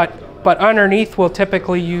 But underneath we'll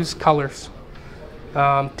typically use colors.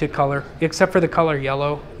 to color. Except for the color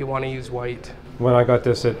yellow, you want to use white. When I got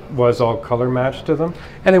this, it was all color matched to them.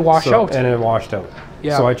 And they wash out. And it washed out.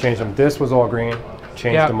 Yeah. So I changed them. This was all green,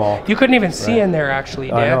 changed them all. You couldn't even see in there actually,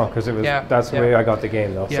 Dan. I know, because it was. That's the way I got the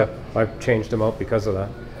game though. Yeah. So I changed them out because of that.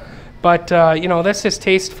 But you know, this is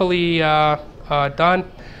tastefully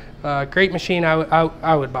done. Great machine.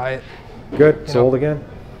 I would buy it. Good. Sold again.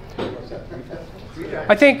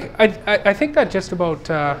 I think that just about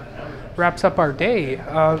wraps up our day.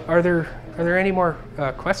 Are there any more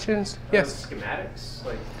questions? Yes. Schematics,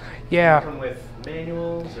 like yeah. With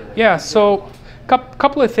manuals. Or yeah. So,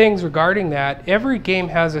 couple of things regarding that. Every game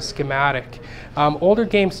has a schematic. Older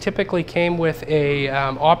games typically came with a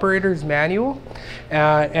operator's manual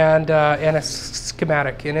and a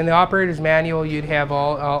schematic. And in the operator's manual, you'd have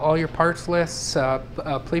all your parts lists,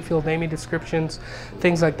 playfield naming descriptions,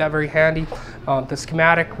 things like that. Very handy. The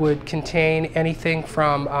schematic would contain anything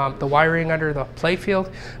from the wiring under the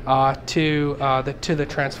playfield to the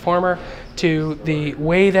transformer, to the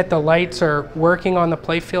way that the lights are working on the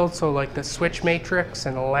playfield, so like the switch matrix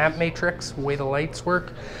and the lamp matrix, the way the lights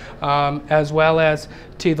work, as well as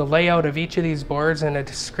to the layout of each of these boards and a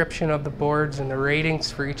description of the boards and the ratings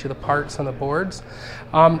for each of the parts on the boards.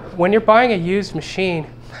 When you're buying a used machine,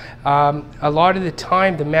 a lot of the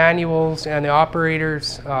time the manuals and the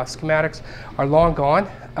operators' schematics are long gone,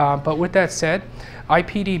 but with that said,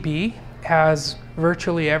 IPDB has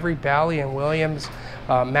virtually every Bally and Williams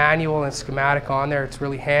manual and schematic on there. It's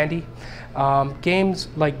really handy. Games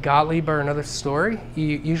like Gottlieb are another story.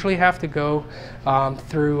 You usually have to go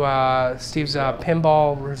through Steve's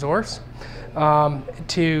Pinball Resource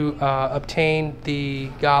to obtain the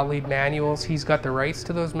Gottlieb manuals. He's got the rights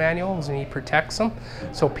to those manuals and he protects them,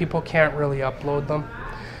 so people can't really upload them.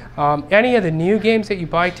 Any of the new games that you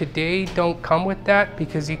buy today don't come with that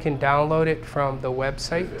because you can download it from the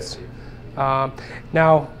websites.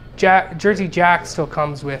 Now, Jersey Jack still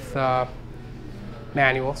comes with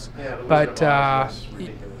manuals, but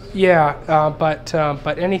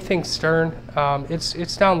but anything Stern, it's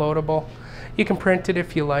downloadable. You can print it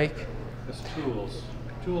if you like. It's tools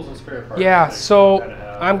and spare parts. Yeah, so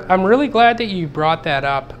I'm really glad that you brought that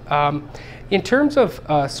up. In terms of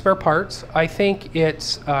spare parts, I think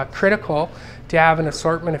it's critical to have an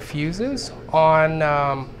assortment of fuses on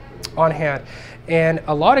hand. And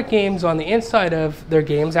a lot of games on the inside of their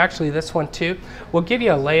games, actually this one too, will give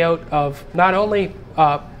you a layout of not only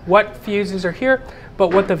what fuses are here,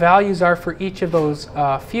 but what the values are for each of those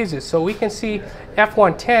fuses. So we can see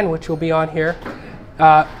F110, which will be on here,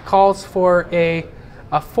 calls for a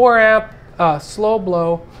 4 amp slow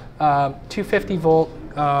blow 250 volt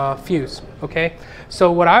fuse. Okay,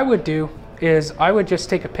 so what I would do is I would just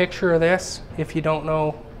take a picture of this. If you don't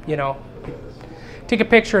know, you know, take a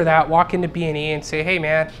picture of that, walk into B&E and say, hey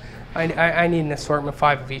man, I need an assortment of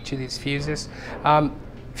 5 of each of these fuses.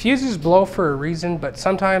 Fuses blow for a reason, but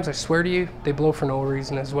sometimes, I swear to you, they blow for no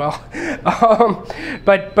reason as well.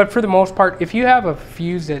 But for the most part, if you have a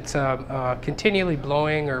fuse that's continually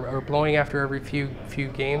blowing or blowing after every few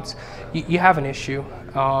games, you have an issue.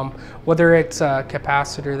 Whether it's a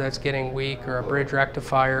capacitor that's getting weak or a bridge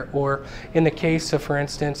rectifier, or in the case of, for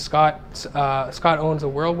instance, Scott owns a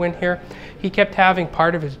Whirlwind here. He kept having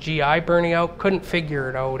part of his GI burning out, couldn't figure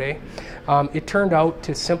it out, It turned out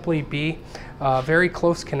to simply be very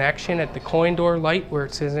close connection at the coin door light where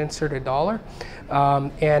it says insert $1.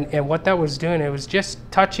 And what that was doing, it was just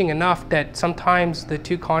touching enough that sometimes the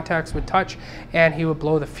two contacts would touch and he would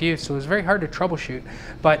blow the fuse. So it was very hard to troubleshoot,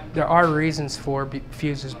 but there are reasons for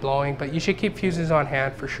fuses blowing, but you should keep fuses on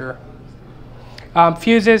hand for sure.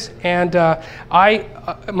 Fuses, and I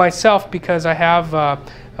myself, because I have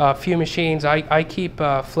a few machines, I keep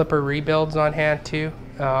flipper rebuilds on hand too.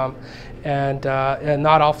 And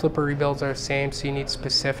not all flipper rebuilds are the same, so you need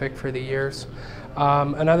specific for the years.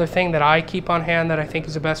 Another thing that I keep on hand that I think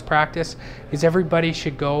is the best practice is everybody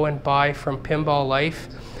should go and buy from Pinball Life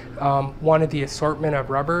one of the assortment of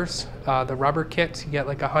rubbers, the rubber kits. You get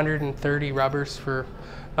like 130 rubbers for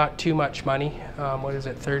not too much money. What is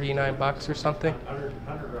it, 39 bucks or something? 100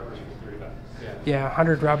 rubbers for 30 bucks. Yeah,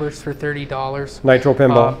 100 rubbers for $30. Nitro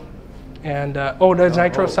Pinball. And oh, does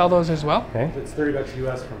Nitro sell those as well? Okay. It's 30 bucks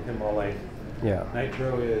US from Pinball Life. Yeah.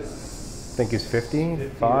 Nitro is, I think it's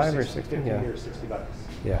 55 or 60. 50 Yeah. or 60 bucks.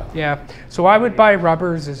 Yeah. Yeah. So I would buy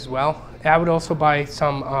rubbers as well. I would also buy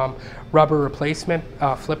some rubber replacement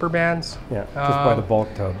flipper bands. Yeah. Just buy the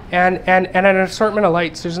bulk tub. And an assortment of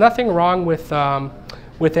lights. There's nothing wrong with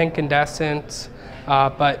incandescents.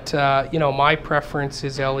 But you know, my preference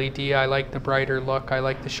is LED. I like the brighter look. I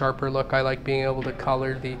like the sharper look. I like being able to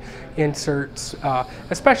color the inserts,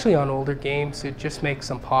 especially on older games. It just makes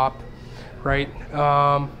them pop. right?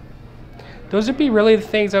 Those would be really the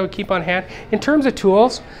things I would keep on hand. In terms of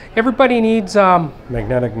tools, everybody needs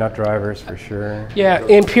magnetic nut drivers for sure. Yeah,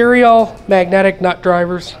 Imperial magnetic nut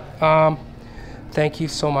drivers. Thank you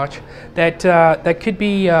so much. That could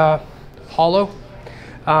be hollow,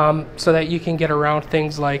 so that you can get around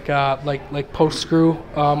things like post screw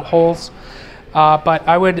holes. But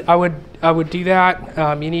I would do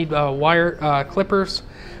that. You need wire clippers.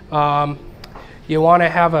 You want to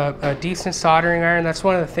have a decent soldering iron. That's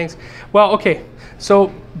one of the things. Well, okay,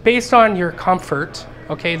 so based on your comfort,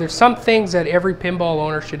 okay, there's some things that every pinball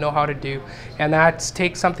owner should know how to do, and that's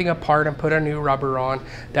take something apart and put a new rubber on.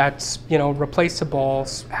 That's, you know, replace the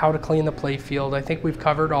balls, how to clean the play field. I think we've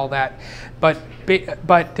covered all that. But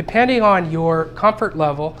depending on your comfort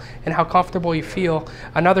level and how comfortable you feel,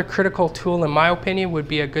 another critical tool, in my opinion, would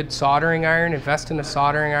be a good soldering iron. Invest in a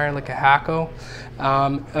soldering iron like a Hakko,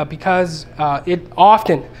 because it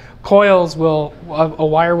often coils will, a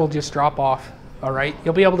wire will just drop off. All right,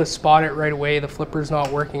 you'll be able to spot it right away. The flipper's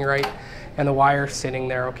not working right, and the wire's sitting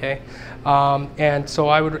there. Okay, and so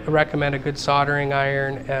I would recommend a good soldering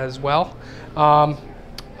iron as well.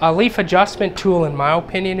 A leaf adjustment tool, in my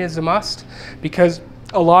opinion, is a must, because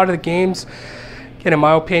a lot of the games, in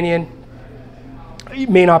my opinion, you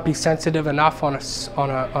may not be sensitive enough on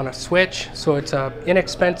a switch. So it's an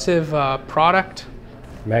inexpensive product.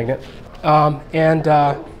 Magnet. And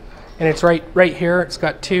it's right here. It's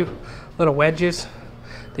got two little wedges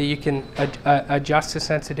that you can adjust the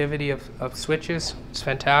sensitivity of switches. It's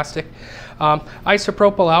fantastic.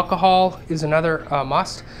 Isopropyl alcohol is another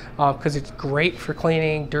must, because it's great for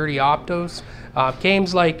cleaning dirty optos.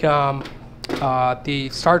 Games like the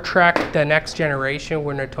Star Trek The Next Generation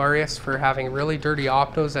were notorious for having really dirty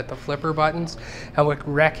optos at the flipper buttons, and would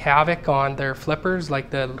wreak havoc on their flippers, like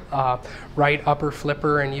the right upper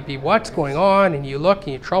flipper, and you'd be, what's going on? And you look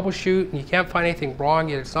and you troubleshoot and you can't find anything wrong,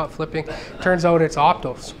 yet it's not flipping. Turns out it's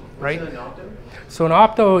optos, right? So an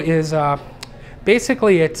opto is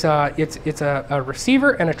basically it's a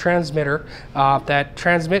receiver and a transmitter that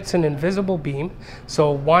transmits an invisible beam.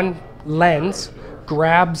 So one lens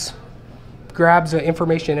grabs the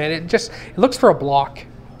information, and it looks for a block.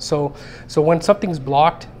 So when something's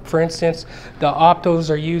blocked, for instance, the optos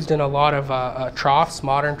are used in a lot of troughs,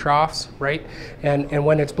 modern troughs, right? And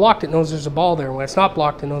when it's blocked, it knows there's a ball there. When it's not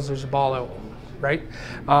blocked, it knows there's a ball out, right?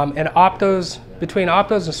 And optos, between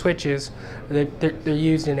optos and switches, they're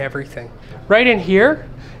used in everything. Right in here,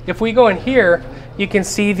 if we go in here, you can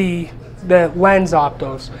see the lens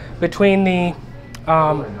optos between the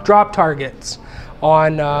drop targets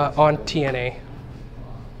on TNA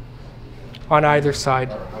on either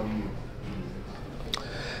side.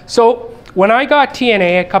 So when I got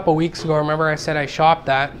TNA a couple weeks ago, remember I said I shopped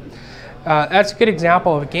that. That's a good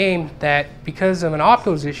example of a game that, because of an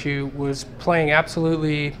optos issue, was playing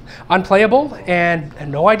absolutely unplayable and had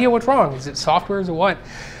no idea what's wrong. Is it software? Is it what?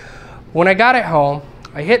 When I got it home,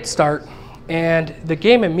 I hit start, and the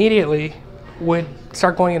game immediately would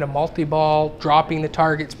start going into multi-ball, dropping the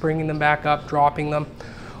targets, bringing them back up, dropping them.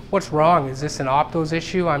 What's wrong? Is this an optos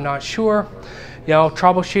issue? I'm not sure. You know,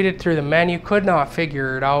 troubleshooted through the menu, could not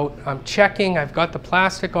figure it out. I'm checking, I've got the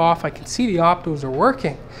plastic off, I can see the optos are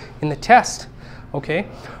working in the test, okay?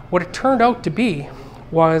 What it turned out to be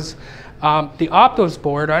was the optos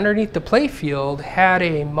board underneath the playfield had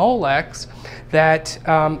a Molex that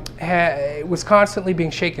was constantly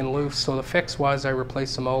being shaken loose. So the fix was I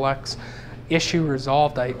replaced the Molex. Issue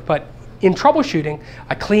resolved. But in troubleshooting,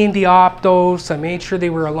 I cleaned the optos, I made sure they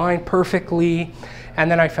were aligned perfectly,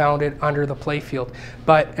 and then I found it under the playfield.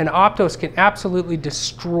 But an optos can absolutely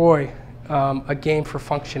destroy a game for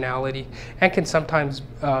functionality, and can sometimes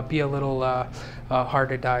be a little hard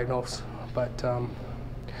to diagnose. But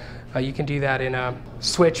you can do that in a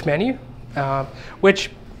switch menu,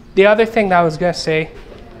 which the other thing that I was going to say,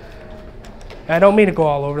 I don't mean to go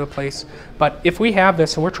all over the place, but if we have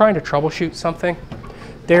this and we're trying to troubleshoot something,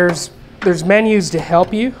 there's menus to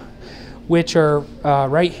help you, which are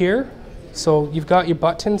right here. So you've got your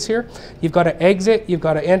buttons here. You've got to exit, you've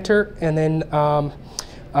got to enter, and then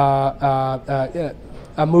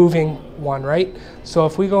a moving one, right? So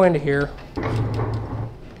if we go into here,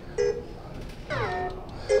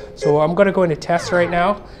 so I'm going to go into test right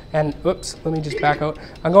now, and oops, let me just back out.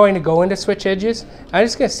 I'm going to go into switch edges. I'm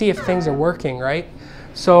just going to see if things are working, right?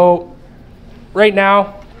 So right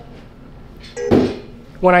now,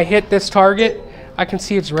 when I hit this target, I can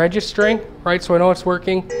see it's registering, right? So I know it's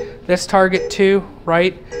working. This target too,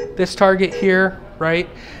 right? This target here, right?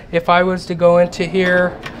 If I was to go into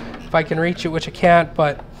here, if I can reach it, which I can't,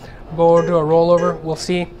 but go to a rollover, we'll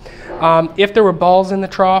see. If there were balls in the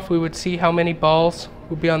trough, we would see how many balls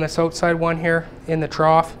will be on this outside one here in the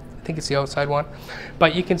trough. I think it's the outside one.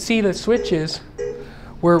 But you can see the switches,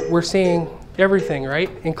 we're seeing everything, right?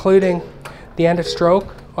 Including the end of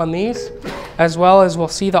stroke on these, as well as we'll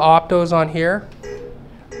see the optos on here,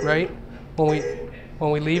 right?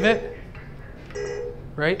 When we leave it,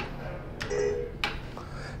 right?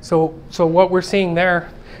 So what we're seeing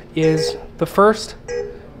there is the first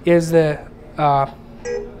is the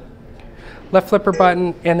left flipper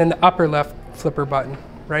button and then the upper left flipper button,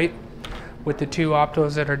 right? With the 2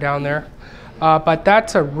 optos that are down there. But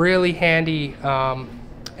that's a really handy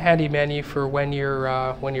handy menu for when you're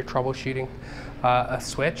troubleshooting a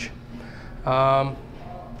switch.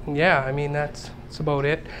 Yeah, I mean that's about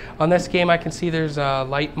it. On this game, I can see there's a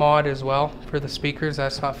light mod as well for the speakers.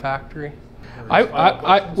 That's not factory.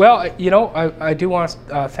 Well, you know, I do want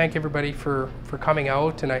to thank everybody for coming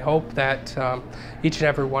out, and I hope that each and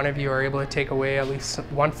every one of you are able to take away at least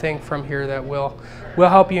one thing from here that will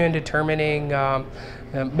help you in determining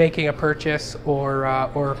making a purchase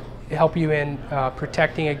or help you in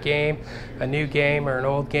protecting a game, a new game or an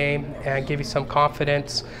old game, and give you some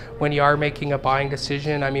confidence when you are making a buying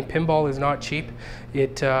decision. I mean, pinball is not cheap.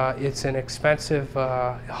 It's an expensive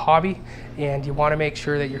hobby, and you want to make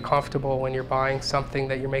sure that you're comfortable when you're buying something,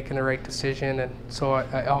 that you're making the right decision. And so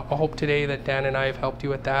I hope today that Dan and I have helped you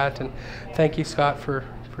with that. And thank you, Scott, for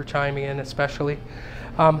chiming in especially.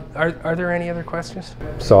 Are there any other questions?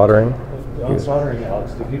 Soldering. On soldering,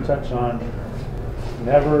 Alex, did you touch on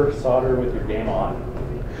never solder with your game on?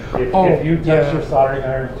 If you touch your soldering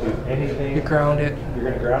iron to anything, you ground it. You're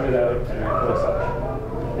going to ground it out and you're going to put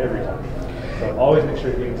something every time. So always make sure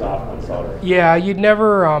your game's off when soldering. Yeah, you'd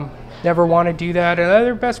never want to do that.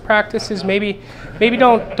 Another best practice is maybe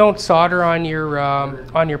don't solder on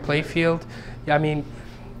your play field. I mean,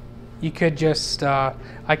 you could just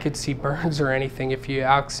I could see burns or anything if you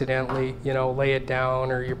accidentally, you know, lay it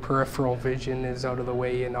down or your peripheral vision is out of the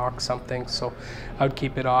way and knock something. So I would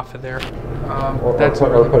keep it off of there. Or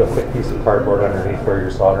put a thick piece of cardboard underneath where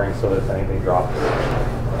you're soldering so that if anything drops,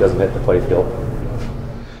 it doesn't hit the play field.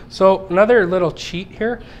 So another little cheat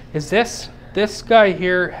here is this guy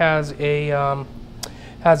here has a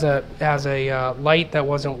light that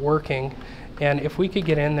wasn't working. And if we could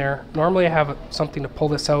get in there, normally I have something to pull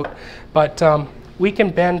this out, but we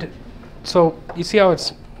can bend. So you see how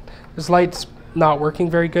this light's not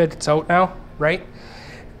working very good. It's out now, right?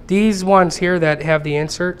 These ones here that have the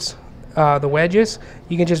inserts, the wedges,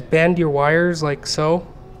 you can just bend your wires like so,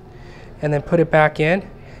 and then put it back in,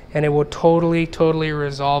 and it will totally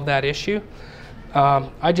resolve that issue.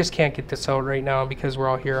 I just can't get this out right now because we're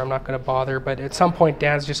all here. I'm not going to bother, but at some point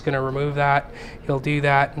Dan's just going to remove that. He'll do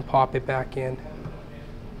that and pop it back in.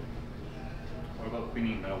 What about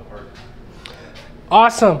cleaning metal parts?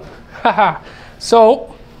 Awesome.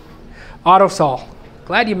 So, AutoSol.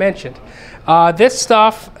 Glad you mentioned. This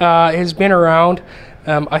stuff has been around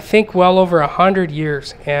I think well over 100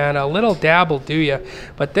 years, and a little dab will do you,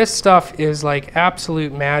 but this stuff is like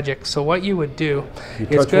absolute magic. So what you would do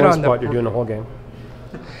is good on spot, you're doing the whole game.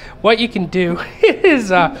 What you can do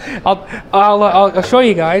is I'll show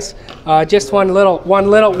you guys just one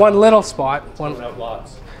little spot.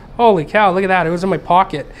 Holy cow! Look at that! It was in my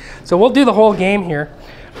pocket. So we'll do the whole game here.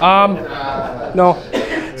 No,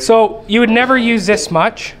 so you would never use this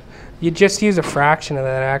much. You just use a fraction of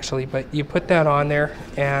that actually, but you put that on there,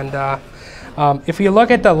 and if you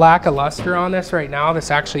look at the lack of luster on this right now,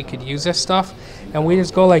 this actually could use this stuff, and we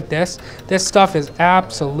just go like this. This stuff is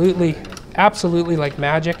absolutely like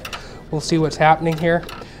magic. We'll see what's happening here.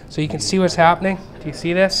 So you can see what's happening. Do you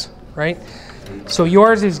see this, right? So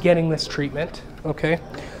yours is getting this treatment, okay?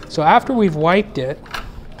 So after we've wiped it,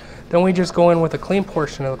 then we just go in with a clean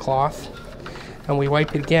portion of the cloth, and we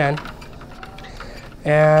wipe it again.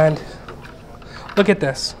 And look at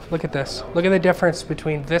this, look at this. Look at the difference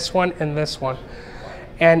between this one and this one.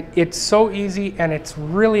 And it's so easy, and it's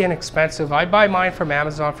really inexpensive. I buy mine from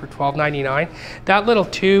Amazon for $12.99. That little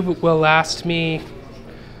tube will last me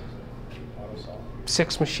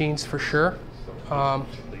 6 machines for sure,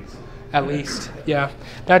 at least. Yeah,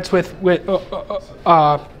 that's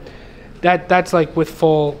that's like with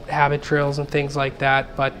full habit trails and things like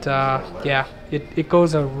that. But yeah, it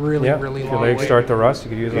goes a really long way. If your legs start to rust,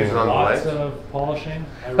 you could use it on the Lots of polishing.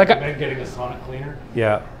 I Like recommend getting a sonic cleaner.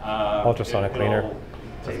 Yeah, ultrasonic cleaner.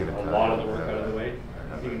 Take a lot of the work out of the way.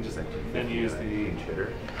 You can just then use the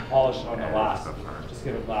polish on the last. Just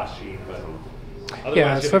give it last sheet, but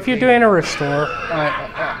yeah. So if you're doing a restore,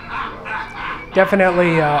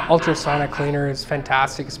 definitely ultrasonic cleaner is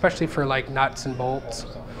fantastic, especially for like nuts and bolts.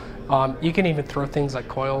 You can even throw things like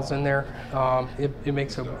coils in there. It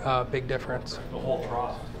makes a big difference. the whole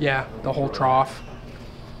trough. Yeah, the whole trough.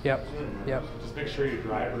 Yep. Yep. Just make sure you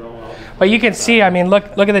drive real well. But you can see, I mean, look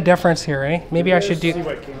at the difference here, eh? Maybe I should do,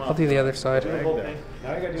 I'll do the other side.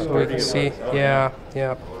 So we can see, yeah.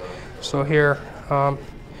 So here,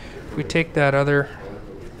 if we take that other,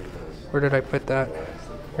 where did I put that?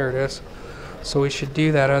 Here it is. So we should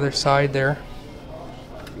do that other side there.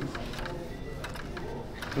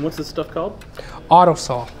 And what's this stuff called? Auto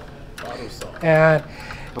saw. And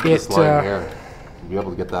This line here, you'll be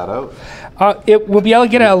able to get that out? it will be able to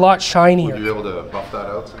get it a lot shinier. Would you be able to buff that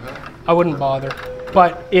out somehow? I wouldn't bother,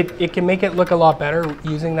 but it can make it look a lot better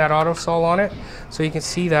using that auto saw on it. So you can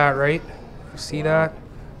see that, right? You see that?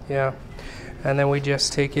 Yeah. And then we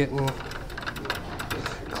just take it and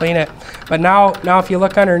clean it. But now if you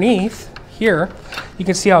look underneath here, you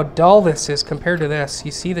can see how dull this is compared to this.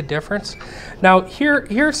 You see the difference? Now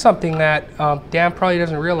here's something that Dan probably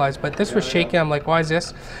doesn't realize, but this was shaking. I'm like, why is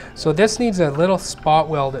this? So this needs a little spot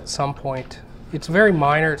weld at some point. It's very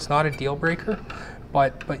minor. It's not a deal breaker,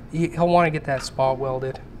 but he'll want to get that spot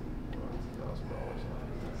welded.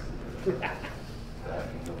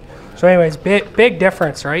 So anyways, big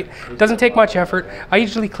difference, right? Doesn't take much effort. I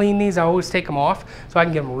usually clean these. I always take them off so I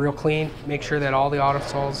can get them real clean, make sure that all the auto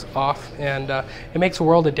saw's off, and it makes a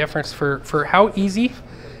world of difference for how easy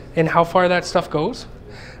and how far that stuff goes.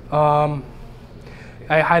 I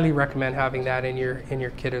highly recommend having that in your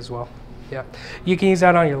kit as well. Yeah, you can use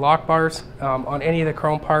that on your lock bars, on any of the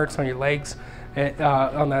chrome parts, on your legs,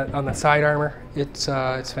 on the side armor. It's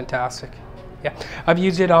fantastic. Yeah, I've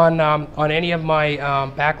used it on any of my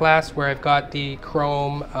backlasts where I've got the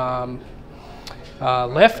chrome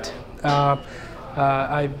lift.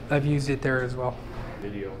 I've used it there as well.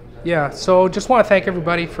 Yeah, so just want to thank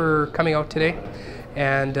everybody for coming out today,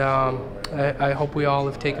 and I hope we all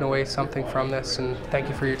have taken away something from this, and thank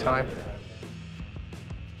you for your time.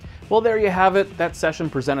 Well, there you have it. That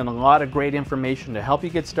session presented a lot of great information to help you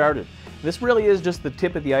get started. This really is just the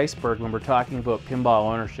tip of the iceberg when we're talking about pinball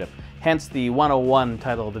ownership, hence the 101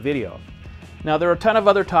 title of the video. Now, there are a ton of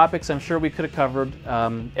other topics I'm sure we could have covered,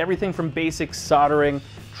 everything from basic soldering,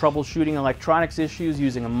 troubleshooting electronics issues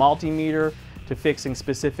using a multimeter, to fixing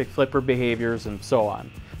specific flipper behaviors and so on.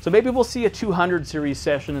 So maybe we'll see a 200 series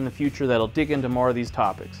session in the future that'll dig into more of these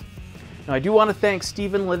topics. Now, I do want to thank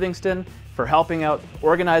Stephen Livingston for helping out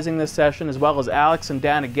organizing this session, as well as Alex and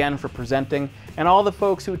Dan again for presenting, and all the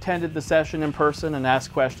folks who attended the session in person and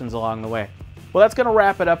asked questions along the way. Well, that's going to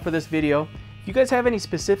wrap it up for this video. If you guys have any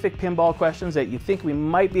specific pinball questions that you think we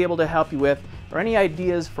might be able to help you with, or any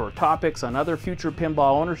ideas for topics on other future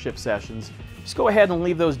pinball ownership sessions, just go ahead and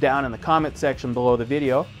leave those down in the comment section below the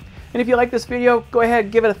video. And if you like this video, go ahead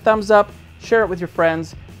and give it a thumbs up, share it with your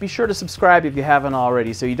friends. Be sure to subscribe if you haven't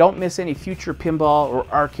already so you don't miss any future pinball or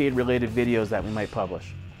arcade related videos that we might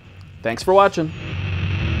publish. Thanks for watching.